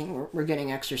biking, we're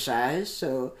getting exercise.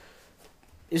 So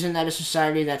isn't that a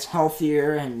society that's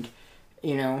healthier? And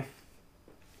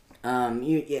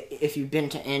if you've been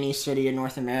to any city in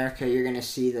North America, you're gonna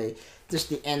see the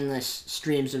endless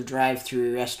streams of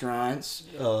drive-through restaurants.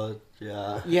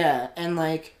 Yeah. Yeah, and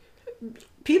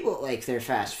people like their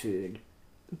fast food,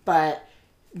 but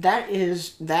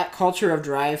that culture of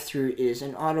drive-through is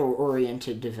an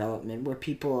auto-oriented development where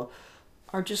people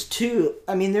are just too.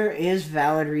 I mean, there is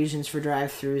valid reasons for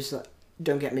drive-throughs.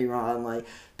 Don't get me wrong.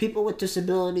 People with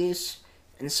disabilities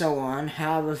and so on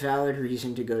have a valid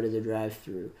reason to go to the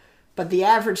drive-through, but the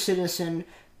average citizen,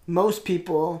 most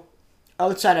people,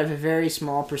 outside of a very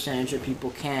small percentage of people,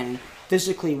 can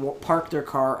physically park their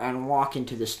car and walk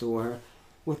into the store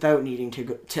without needing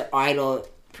to idle,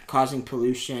 causing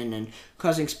pollution and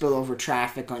causing spillover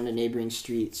traffic on the neighboring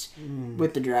streets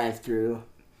with the drive-through.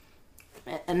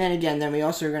 And then we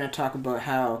also are going to talk about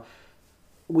how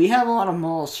we have a lot of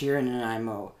malls here in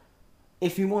Nanaimo.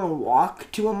 If you want to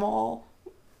walk to a mall,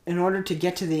 in order to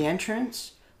get to the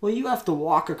entrance, well, you have to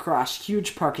walk across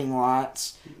huge parking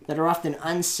lots that are often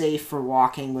unsafe for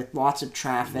walking with lots of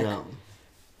traffic. No.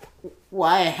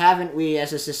 Why haven't we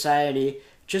as a society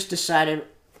just decided,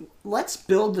 let's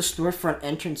build the storefront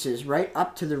entrances right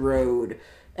up to the road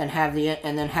and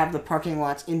then have the parking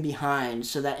lots in behind,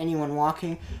 so that anyone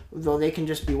walking, though, they can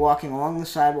just be walking along the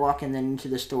sidewalk and then into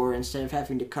the store, instead of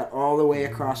having to cut all the way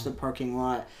across the parking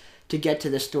lot to get to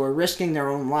the store, risking their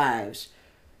own lives.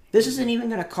 This isn't even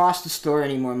going to cost the store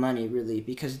any more money, really,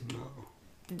 because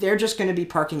they're just going to be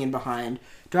parking in behind.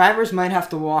 Drivers might have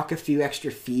to walk a few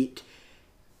extra feet.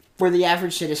 For the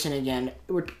average citizen, again,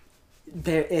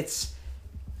 it's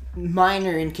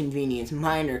minor inconvenience,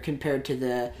 minor compared to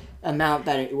the amount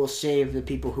that it will save the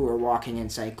people who are walking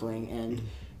and cycling. And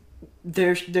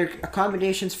there are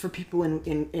accommodations for people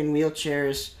in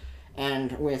wheelchairs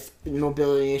and with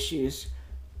mobility issues.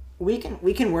 We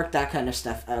can work that kind of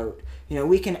stuff out.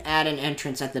 We can add an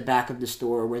entrance at the back of the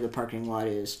store where the parking lot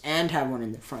is, and have one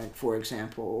in the front, for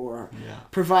example, or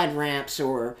provide ramps,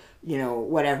 or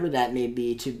whatever that may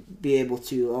be, to be able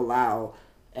to allow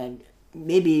and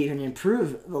maybe even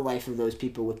improve the life of those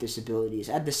people with disabilities,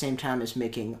 at the same time as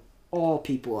making all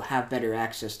people have better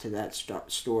access to that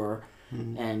store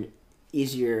and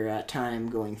easier time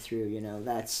going through.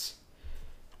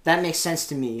 That makes sense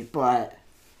to me, but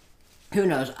who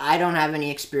knows? I don't have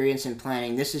any experience in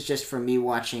planning. This is just from me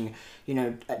watching,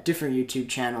 different YouTube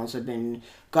channels. I've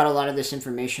got a lot of this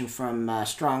information from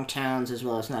Strong Towns, as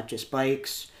well as Not Just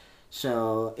Bikes.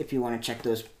 So if you want to check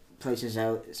those places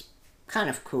out, it's kind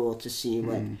of cool to see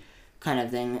what kind of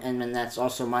thing. And then that's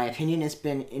also my opinion. It's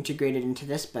been integrated into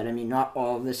this, but I mean, not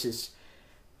all of this is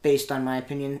based on my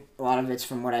opinion. A lot of it's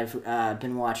from what I've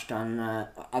been watched on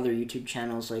other YouTube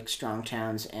channels like Strong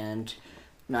Towns and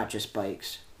Not Just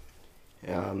Bikes.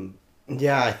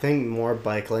 Yeah, I think more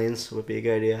bike lanes would be a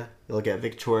good idea. You look at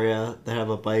Victoria, they have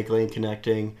a bike lane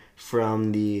connecting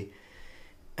from the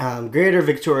Greater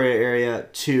Victoria area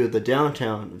to the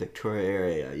downtown Victoria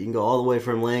area. You can go all the way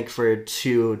from Langford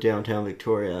to downtown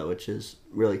Victoria, which is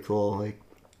really cool. Like,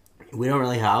 we don't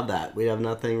really have that. We have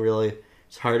nothing really.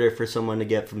 It's harder for someone to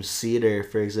get from Cedar,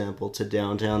 for example, to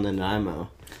downtown Nanaimo.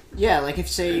 Yeah, like if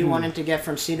say you wanted to get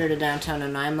from Cedar to downtown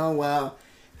Nanaimo, well,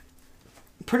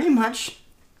 pretty much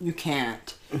you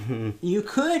can't. You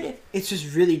could, it's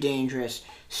just really dangerous.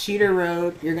 Cedar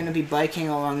Road, you're going to be biking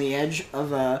along the edge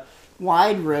of a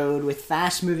wide road with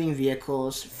fast-moving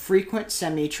vehicles, frequent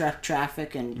semi-truck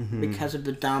traffic, and because of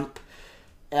the dump,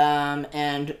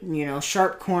 and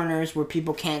sharp corners where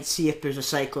people can't see if there's a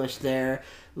cyclist there,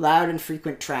 loud and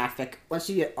frequent traffic. Once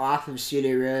you get off of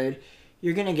Cedar Road,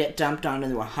 you're gonna get dumped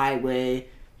onto a highway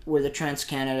where the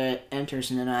Trans-Canada enters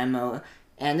Nanaimo,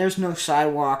 and there's no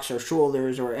sidewalks or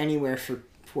shoulders or anywhere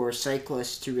for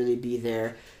cyclists to really be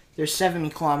there. There's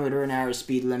 70-kilometer-an-hour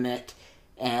speed limit,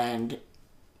 and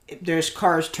there's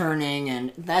cars turning,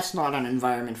 and that's not an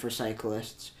environment for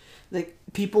cyclists. Like,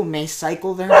 people may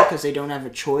cycle there because they don't have a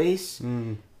choice,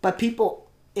 but people,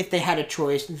 if they had a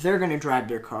choice, they're going to drive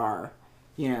their car,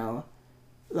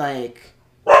 Like,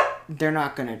 they're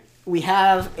not going to... We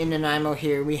have, in Nanaimo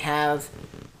here, we have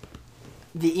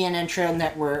the ENN Trail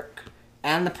Network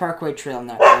and the Parkway Trail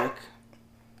Network,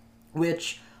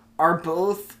 which are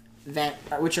both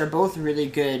really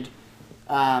good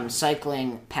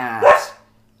cycling paths.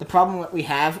 The problem that we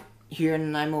have here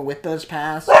in Nanaimo with those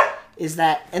paths is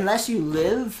that unless you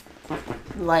live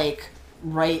like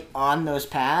right on those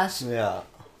paths,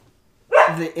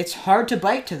 it's hard to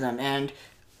bike to them, and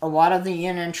a lot of the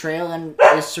ENN Trail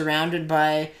is surrounded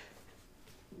by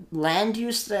land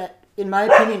use that, in my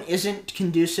opinion, isn't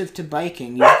conducive to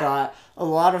biking. You've got a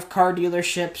lot of car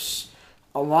dealerships,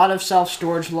 a lot of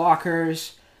self-storage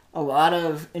lockers, a lot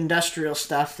of industrial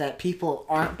stuff that people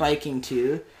aren't biking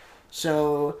to.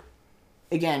 So,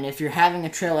 again, if you're having a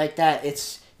trail like that,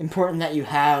 it's important that you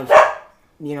have,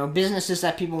 businesses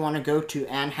that people want to go to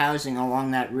and housing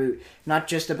along that route, not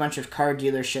just a bunch of car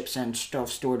dealerships and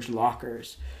self-storage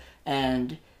lockers.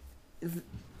 And,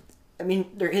 I mean,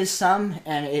 there is some,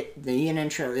 and the ENN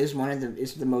Trail is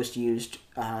the most used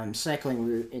cycling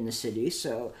route in the city,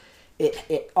 so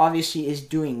it obviously is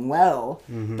doing well,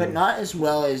 but not as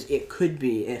well as it could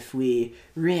be if we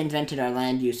reinvented our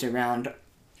land use around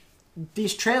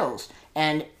these trails.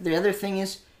 And the other thing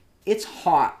is, it's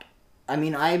hot. I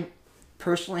mean, I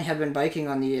personally have been biking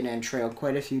on the ENN Trail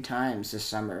quite a few times this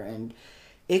summer, and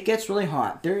it gets really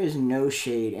hot. There is no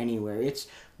shade anywhere. It's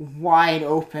wide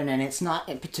open, and it's not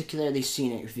a particularly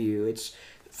scenic view. It's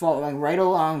following right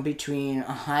along between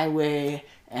a highway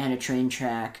and a train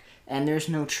track, and there's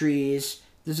no trees.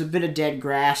 There's a bit of dead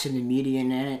grass in the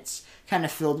median, and it's kind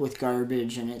of filled with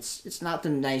garbage, and it's not the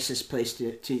nicest place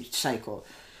to cycle.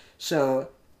 So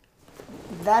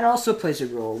that also plays a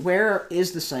role. Where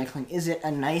is the cycling? Is it a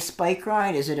nice bike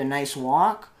ride? Is it a nice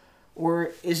walk?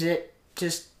 Or is it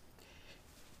just,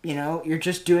 you're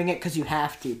just doing it because you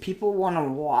have to? People want to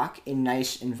walk in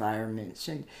nice environments,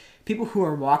 and people who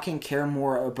are walking care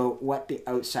more about what the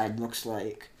outside looks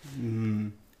like.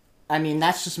 I mean,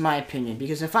 that's just my opinion,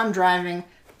 because if I'm driving,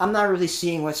 I'm not really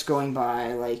seeing what's going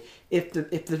by. Like, if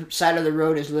the side of the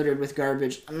road is littered with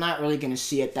garbage, I'm not really going to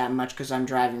see it that much because I'm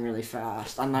driving really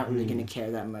fast. I'm not really going to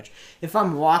care that much. If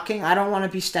I'm walking, I don't want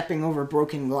to be stepping over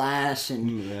broken glass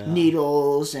and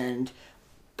needles and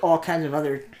all kinds of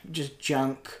other just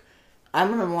junk. I'm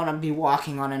going to want to be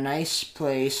walking on a nice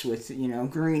place with,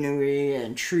 greenery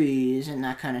and trees and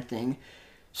that kind of thing.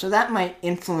 So that might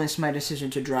influence my decision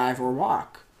to drive or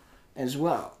walk as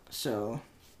well. So,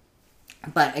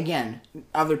 but again,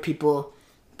 other people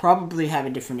probably have a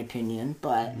different opinion,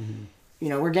 but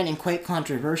we're getting quite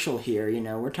controversial here.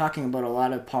 We're talking about a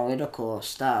lot of political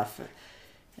stuff,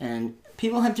 and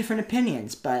people have different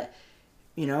opinions, but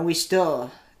we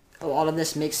still, a lot of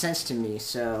this makes sense to me.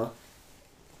 So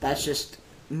that's just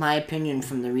my opinion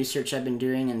from the research I've been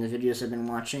doing and the videos I've been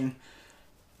watching,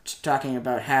 just talking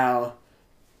about how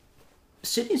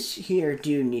cities here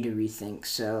do need a rethink.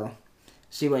 So,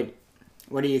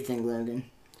 what do you think, Logan?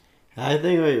 I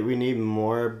think we need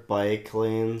more bike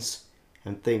lanes.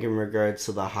 I'm thinking in regards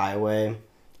to the highway,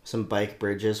 some bike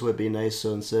bridges would be nice.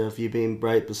 So instead of you being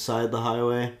right beside the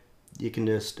highway, you can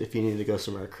just, if you need to go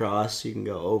somewhere across, you can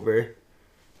go over,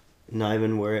 not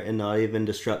even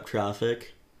disrupt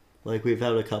traffic. Like, we've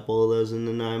had a couple of those in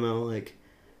Nanaimo, like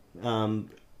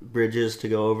bridges to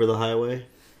go over the highway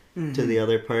to the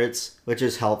other parts, which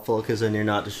is helpful because then you're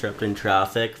not disrupting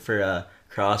traffic for a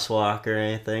crosswalk or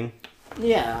anything.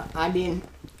 Yeah, I mean,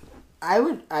 I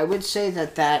would say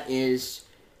that is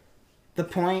the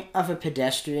point of a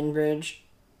pedestrian bridge,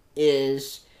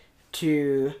 is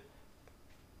to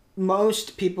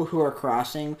most people who are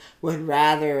crossing would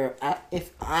rather,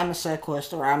 if I'm a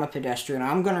cyclist or I'm a pedestrian,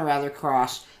 I'm going to rather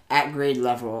cross at grade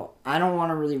level. I don't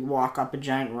want to really walk up a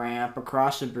giant ramp,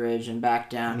 across a bridge, and back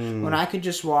down when I could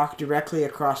just walk directly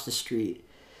across the street.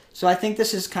 So I think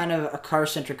this is kind of a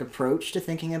car-centric approach to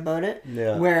thinking about it,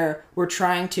 where we're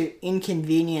trying to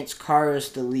inconvenience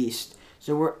cars the least.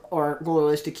 So our goal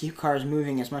is to keep cars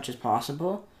moving as much as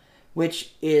possible,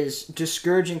 which is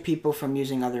discouraging people from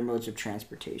using other modes of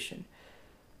transportation.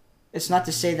 It's not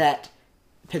to say that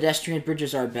pedestrian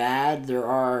bridges are bad. There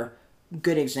are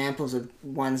good examples of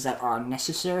ones that are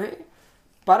necessary.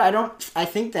 But I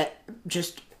think that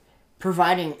just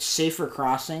providing safer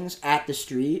crossings at the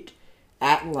street,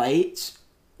 at lights,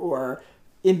 or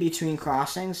in between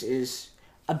crossings is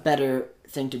a better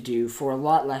thing to do for a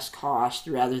lot less cost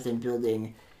rather than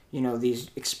building, these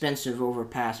expensive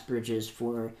overpass bridges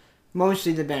for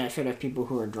mostly the benefit of people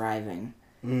who are driving.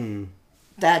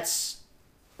 That's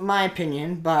my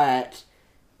opinion, but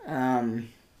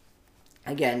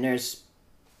again,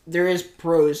 there is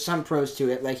some pros to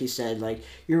it, like you said, like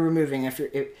you're removing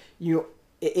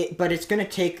but it's going to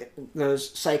take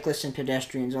those cyclists and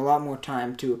pedestrians a lot more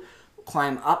time to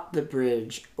climb up the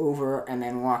bridge, over, and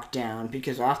then walk down,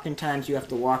 because oftentimes you have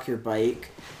to walk your bike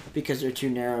because they're too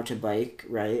narrow to bike,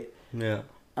 right? Yeah.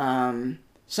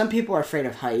 Some people are afraid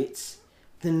of heights.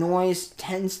 The noise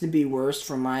tends to be worse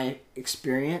from my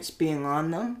experience being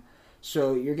on them.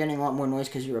 So you're getting a lot more noise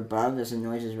because you're above as the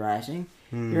noise is rising.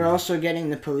 You're also getting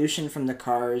the pollution from the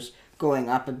cars going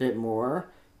up a bit more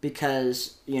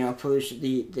because, pollution,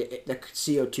 the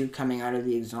CO2 coming out of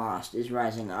the exhaust is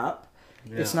rising up.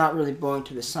 Yeah. It's not really blowing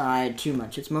to the side too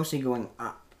much. It's mostly going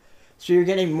up. So you're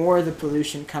getting more of the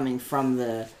pollution coming from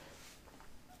that.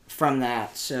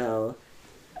 So,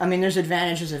 there's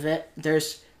advantages of it.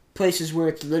 There's places where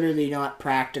it's literally not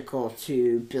practical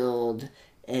to build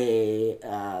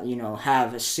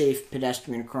have a safe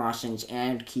pedestrian crossings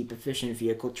and keep efficient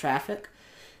vehicle traffic.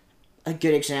 A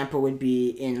good example would be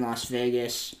in Las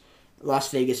Vegas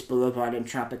Boulevard in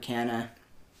Tropicana,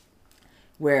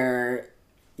 where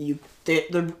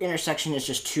the intersection is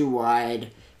just too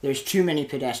wide. There's too many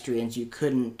pedestrians. You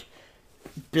couldn't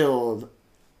build.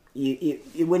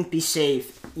 It wouldn't be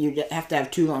safe. You'd have to have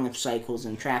too long of cycles,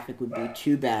 and traffic would be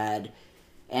too bad,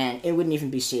 and it wouldn't even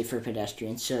be safe for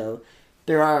pedestrians. So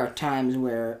there are times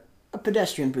where a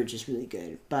pedestrian bridge is really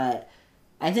good, but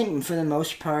I think for the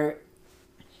most part,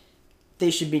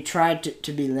 they should be tried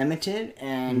to be limited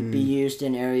and be used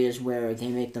in areas where they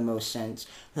make the most sense.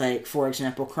 Like, for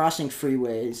example, crossing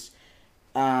freeways,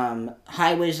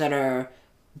 highways that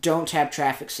don't have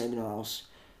traffic signals,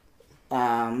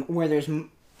 where there's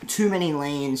too many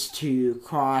lanes to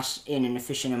cross in an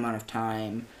efficient amount of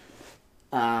time,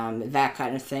 that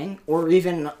kind of thing. Or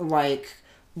even like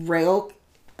rail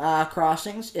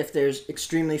crossings, if there's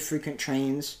extremely frequent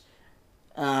trains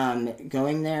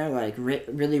going there, like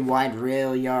really wide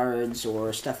rail yards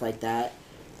or stuff like that,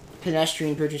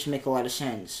 pedestrian bridges make a lot of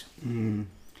sense.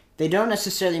 They don't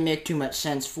necessarily make too much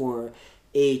sense for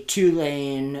a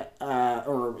 2-lane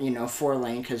or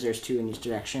 4-lane, because there's 2 in each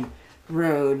direction,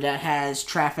 road that has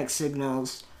traffic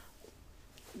signals.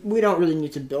 We don't really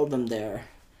need to build them there.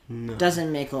 No.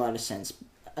 Doesn't make a lot of sense.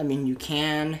 You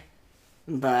can,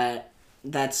 but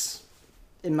that's,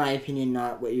 in my opinion,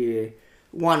 not what you're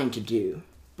wanting to do.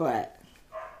 But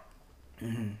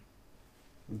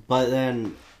but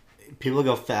then people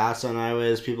go fast on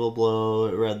highways. People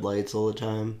blow red lights all the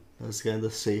time. That's kind of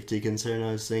the safety concern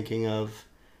I was thinking of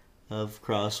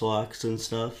crosswalks and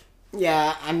stuff.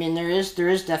 Yeah, there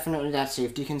is definitely that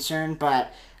safety concern,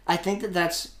 but I think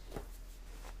that's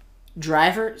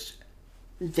drivers.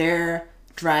 They're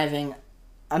driving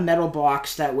a metal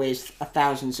box that weighs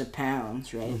thousands of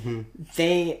pounds, right?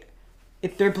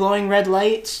 If they're blowing red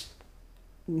lights,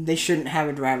 they shouldn't have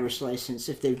a driver's license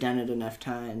if they've done it enough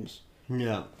times.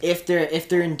 Yeah. If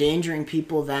they're endangering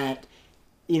people, that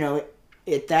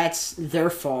that's their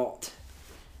fault.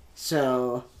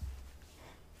 So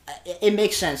it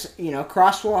makes sense.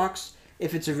 Crosswalks,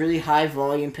 if it's a really high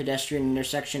volume pedestrian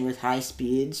intersection with high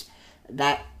speeds,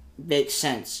 that makes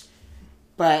sense.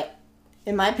 But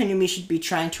in my opinion, we should be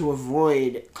trying to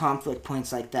avoid conflict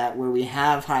points like that, where we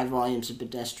have high volumes of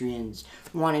pedestrians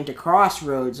wanting to cross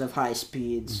roads of high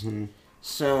speeds.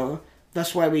 So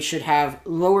that's why we should have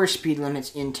lower speed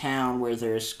limits in town where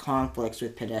there's conflicts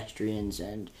with pedestrians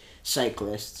and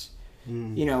cyclists.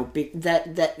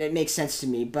 That it makes sense to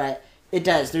me, but it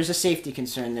does. There's a safety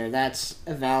concern there. That's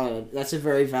a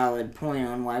very valid point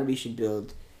on why we should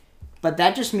build. But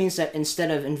that just means that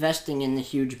instead of investing in the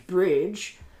huge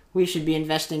bridge, we should be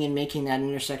investing in making that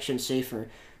intersection safer.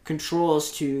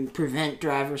 controls to prevent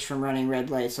drivers from running red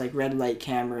lights, like red light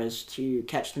cameras to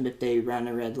catch them if they run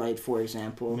a red light, for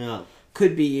example,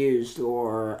 could be used,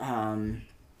 or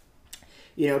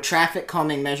traffic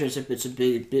calming measures if it's a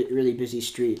really busy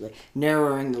street, like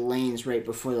narrowing the lanes right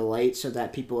before the light so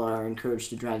that people are encouraged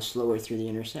to drive slower through the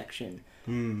intersection.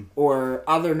 Or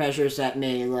other measures that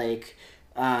may, like,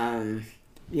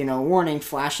 warning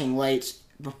flashing lights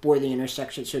before the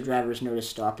intersection so drivers know to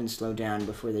stop and slow down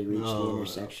before they reach the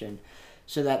intersection.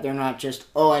 So that they're not just,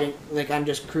 I'm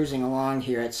just cruising along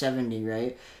here at 70,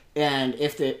 right? And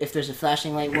if there's a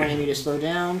flashing light warning me to slow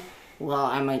down, well,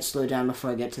 I might slow down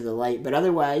before I get to the light. But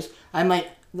otherwise,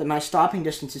 my stopping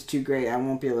distance is too great. I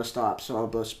won't be able to stop, so I'll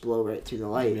just blow right through the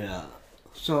light. Yeah.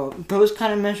 So those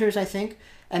kind of measures, I think.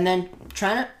 And then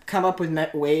trying to come up with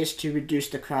ways to reduce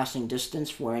the crossing distance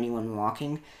for anyone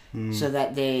walking so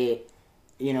that they're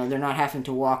not having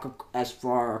to walk as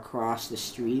far across the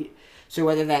street. So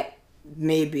whether that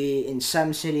may be in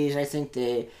some cities, I think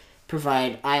they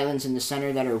provide islands in the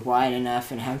center that are wide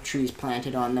enough and have trees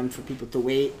planted on them for people to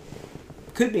wait.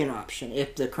 Could be an option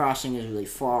if the crossing is really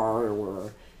far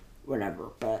or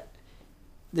whatever. But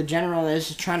the general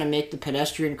is trying to make the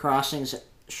pedestrian crossings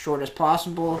short as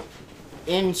possible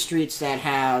in streets that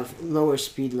have lower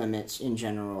speed limits in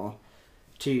general,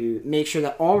 to make sure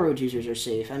that all road users are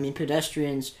safe. I mean,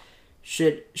 pedestrians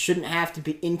shouldn't have to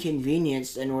be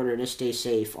inconvenienced in order to stay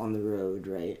safe on the road,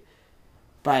 right?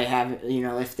 By having,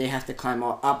 if they have to climb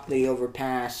up the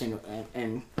overpass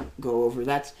and go over,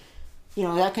 that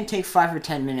can take 5 or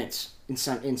 10 minutes in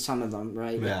some of them,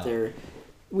 right? Yeah.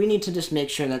 We need to just make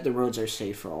sure that the roads are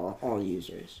safe for all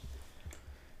users.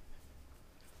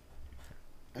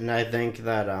 And I think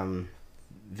that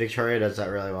Victoria does that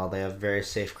really well. They have very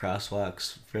safe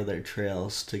crosswalks for their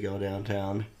trails to go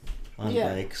downtown on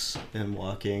bikes and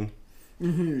walking.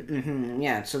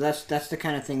 Yeah, so that's the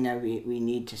kind of thing that we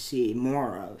need to see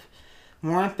more of.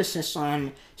 More emphasis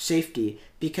on safety,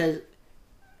 because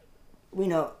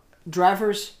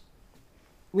drivers,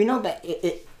 we know that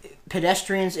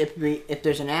pedestrians, if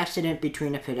there's an accident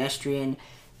between a pedestrian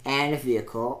and a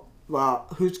vehicle, well,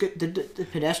 the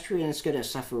pedestrian is going to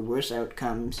suffer worse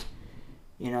outcomes.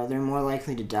 They're more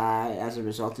likely to die as a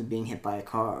result of being hit by a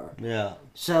car. Yeah.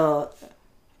 So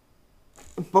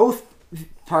both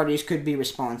parties could be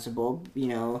responsible,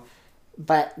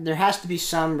 but there has to be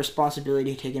some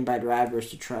responsibility taken by drivers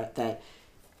to try that.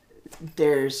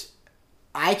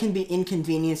 I can be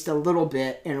inconvenienced a little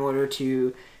bit in order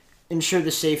to ensure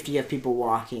the safety of people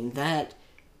walking. That,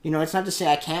 it's not to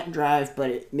say I can't drive,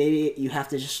 but maybe you have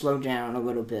to just slow down a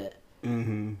little bit.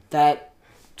 Mm-hmm. That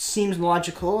seems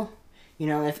logical.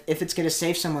 If it's going to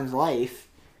save someone's life,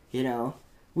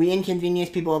 we inconvenience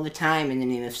people all the time in the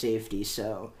name of safety,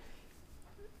 so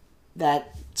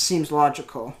that seems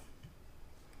logical.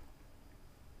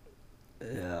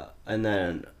 Yeah, and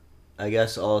then I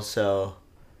guess also,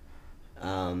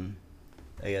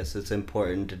 it's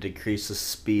important to decrease the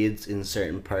speeds in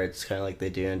certain parts, kind of like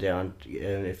they do and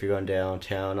if you're going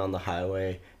downtown on the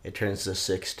highway, it turns to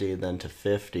 60, then to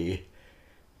 50.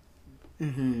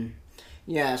 Mm-hmm.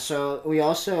 Yeah, so we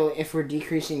also, if we're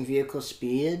decreasing vehicle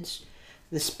speeds,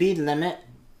 the speed limit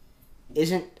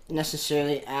isn't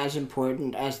necessarily as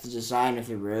important as the design of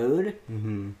the road.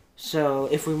 Mm-hmm. So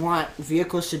if we want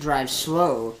vehicles to drive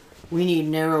slow, we need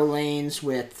narrow lanes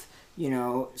with,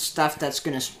 stuff that's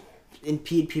going to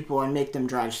impede people and make them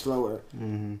drive slower.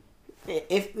 Mm-hmm.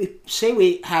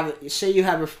 Say you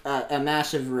have a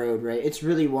massive road, right? It's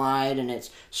really wide and it's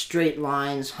straight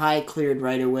lines, high cleared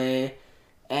right away,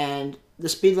 and the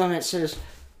speed limit says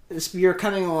you're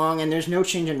coming along and there's no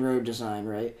change in road design,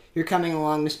 right? You're coming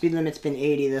along, the speed limit's been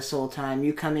 80 this whole time.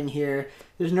 You come in here,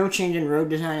 there's no change in road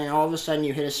design, and all of a sudden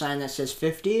you hit a sign that says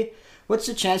 50. What's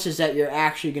the chances that you're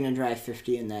actually going to drive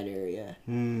 50 in that area?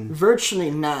 Virtually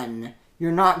none.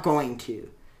 You're not going to.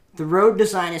 The road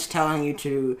design is telling you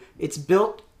to. It's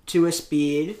built to a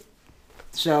speed.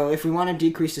 So if we want to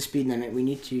decrease the speed limit, we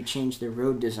need to change the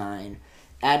road design.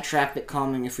 Add traffic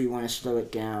calming if we want to slow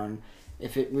it down.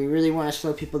 We really want to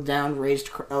slow people down, raise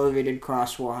elevated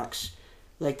crosswalks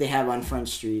like they have on Front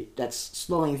Street. That's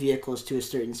slowing vehicles to a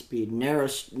certain speed.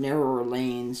 Narrower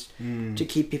lanes to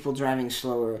keep people driving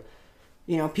slower.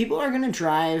 People are going to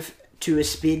drive to a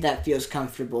speed that feels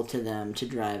comfortable to them to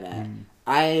drive at.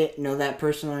 I know that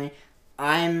personally.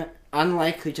 I'm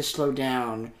unlikely to slow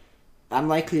down. I'm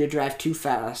likely to drive too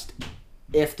fast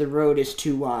if the road is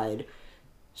too wide.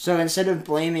 So instead of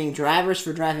blaming drivers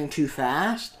for driving too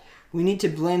fast, we need to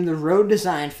blame the road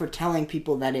design for telling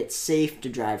people that it's safe to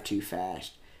drive too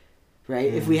fast.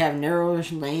 Right? If we have narrow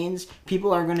lanes,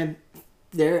 people are going to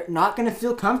they're not going to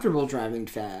feel comfortable driving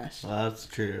fast. Well, that's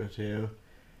true too.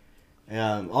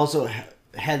 Also,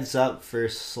 heads up for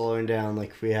slowing down.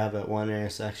 Like we have at one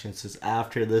intersection, it says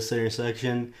after this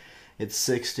intersection, it's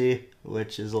 60,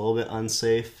 which is a little bit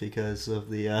unsafe because of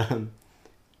the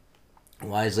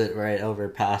why is it right over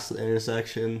past the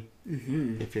intersection?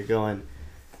 Mm-hmm. If you're going,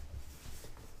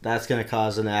 that's gonna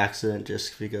cause an accident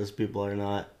just because people are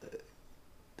not.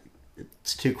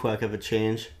 It's too quick of a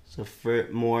change. So for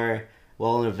more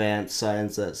well in advance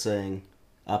signs that saying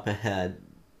up ahead,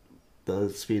 the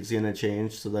speed's gonna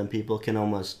change. So then people can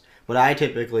almost. What I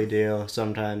typically do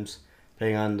sometimes,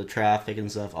 depending on the traffic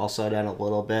and stuff, I'll slow down a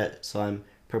little bit so I'm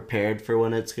prepared for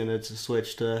when it's gonna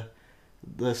switch to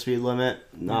the speed limit.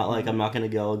 Not like I'm not gonna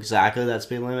go exactly that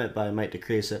speed limit, but I might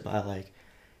decrease it by like,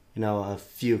 a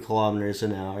few kilometers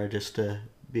an hour just to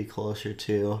be closer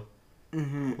to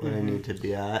what I need to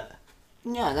be at.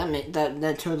 Yeah,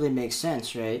 that totally makes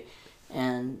sense, right?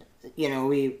 And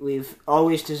we've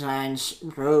always designed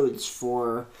roads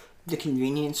for the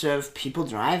convenience of people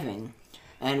driving,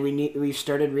 and we've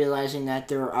started realizing that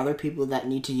there are other people that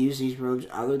need to use these roads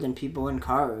other than people in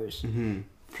cars. Mm-hmm.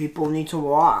 People need to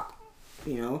walk.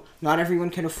 Not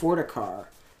everyone can afford a car,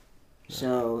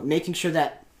 so making sure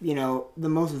that the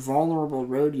most vulnerable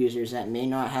road users that may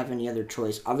not have any other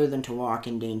choice other than to walk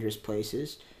in dangerous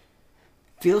places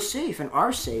feel safe and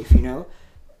are safe.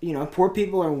 Poor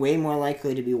people are way more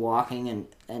likely to be walking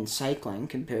and cycling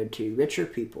compared to richer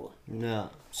people. Yeah.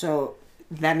 So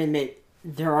that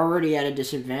they're already at a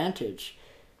disadvantage.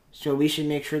 So we should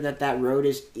make sure that road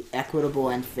is equitable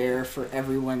and fair for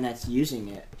everyone that's using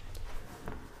it.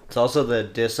 It's also the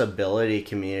disability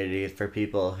community for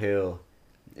people who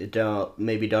don't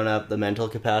have the mental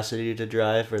capacity to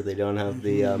drive, or they don't have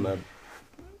the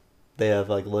they have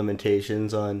like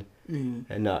limitations on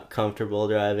and not comfortable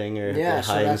driving, or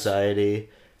high anxiety,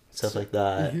 stuff like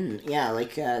that.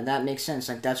 Yeah, that makes sense.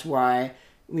 Like that's why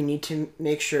we need to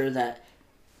make sure that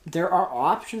there are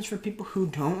options for people who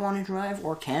don't want to drive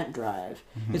or can't drive.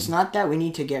 It's not that we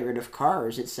need to get rid of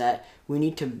cars. It's that we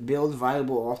need to build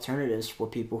viable alternatives for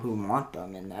people who want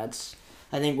them, and that's,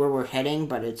 I think, where we're heading.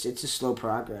 But it's a slow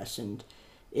progress, and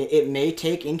it may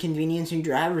take inconveniencing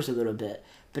drivers a little bit.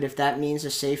 But if that means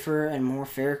a safer and more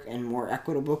fair and more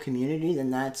equitable community,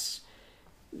 then that's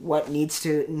what needs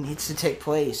to take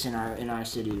place in our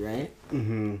city, right?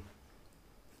 Mm-hmm.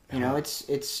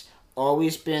 It's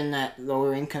always been that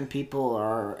lower income people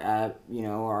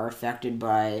are affected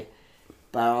by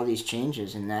all these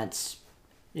changes, and that's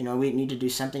we need to do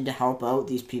something to help out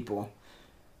these people.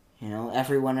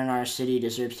 Everyone in our city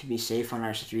deserves to be safe on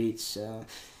our streets. So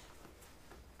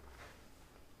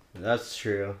that's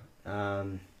true.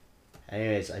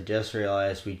 Anyways, I just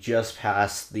realized we just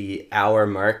passed the hour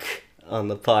mark on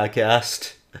the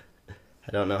podcast.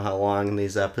 I don't know how long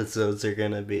these episodes are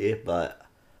gonna be, but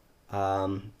I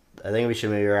think we should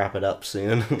maybe wrap it up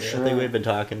soon. Sure. I think we've been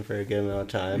talking for a good amount of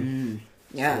time.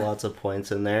 Yeah. So lots of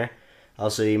points in there.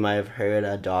 Also, you might have heard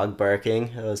a dog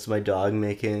barking. That was my dog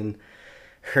making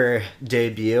her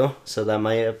debut, so that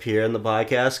might appear in the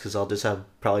podcast because I'll just have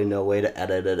probably no way to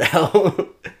edit it out.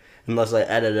 Unless I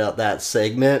edit out that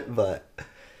segment, but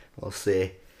we'll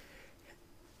see.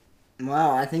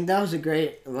 Wow, I think that was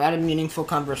a lot of meaningful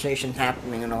conversation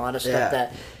happening, and a lot of stuff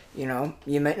that,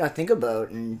 you might not think about,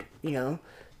 and,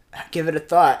 give it a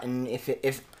thought. And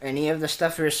if any of the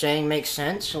stuff you're saying makes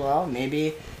sense, well,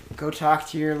 maybe go talk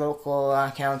to your local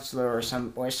counselor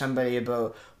or somebody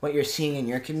about what you're seeing in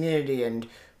your community,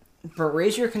 but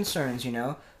raise your concerns.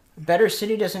 A better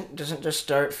city doesn't just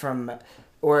start from,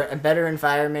 or a better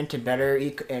environment,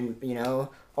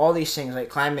 all these things like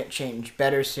climate change,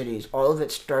 better cities. All of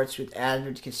it starts with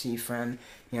advocacy from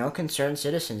concerned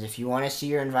citizens. If you want to see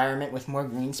your environment with more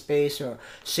green space or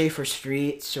safer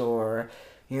streets or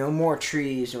more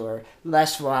trees or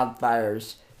less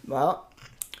wildfires, well,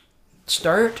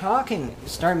 start talking,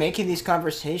 start making these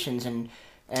conversations and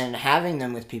having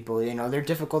them with people. They're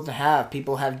difficult to have.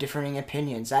 People have differing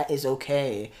opinions. That is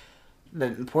okay. The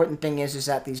important thing is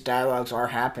that these dialogues are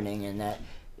happening, and that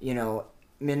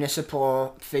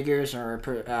municipal figures or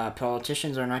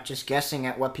politicians are not just guessing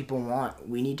at what people want.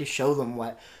 We need to show them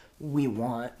what we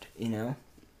want.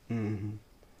 Mm-hmm.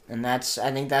 And I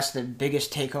think that's the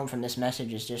biggest take home from this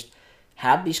message, is just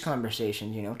have these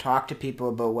conversations. Talk to people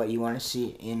about what you want to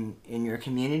see in your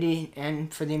community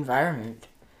and for the environment.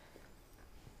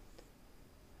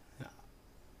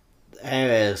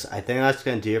 Anyways, I think that's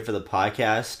going to do it for the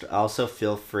podcast. Also,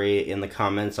 feel free in the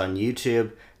comments on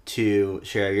YouTube to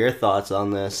share your thoughts on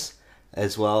this,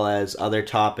 as well as other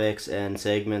topics and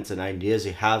segments and ideas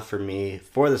you have for me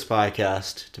for this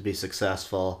podcast to be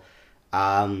successful.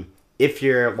 if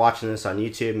you're watching this on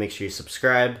YouTube, make sure you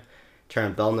subscribe, turn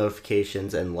on bell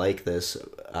notifications, and like this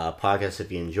podcast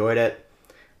if you enjoyed it.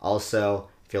 Also,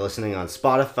 if you're listening on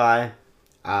Spotify,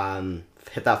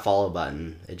 hit that follow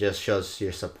button. It just shows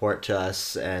your support to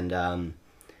us, and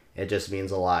it just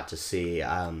means a lot to see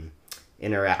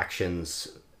interactions.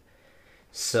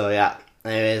 So yeah,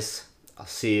 anyways, I'll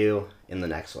see you in the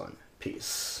next one.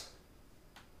 Peace.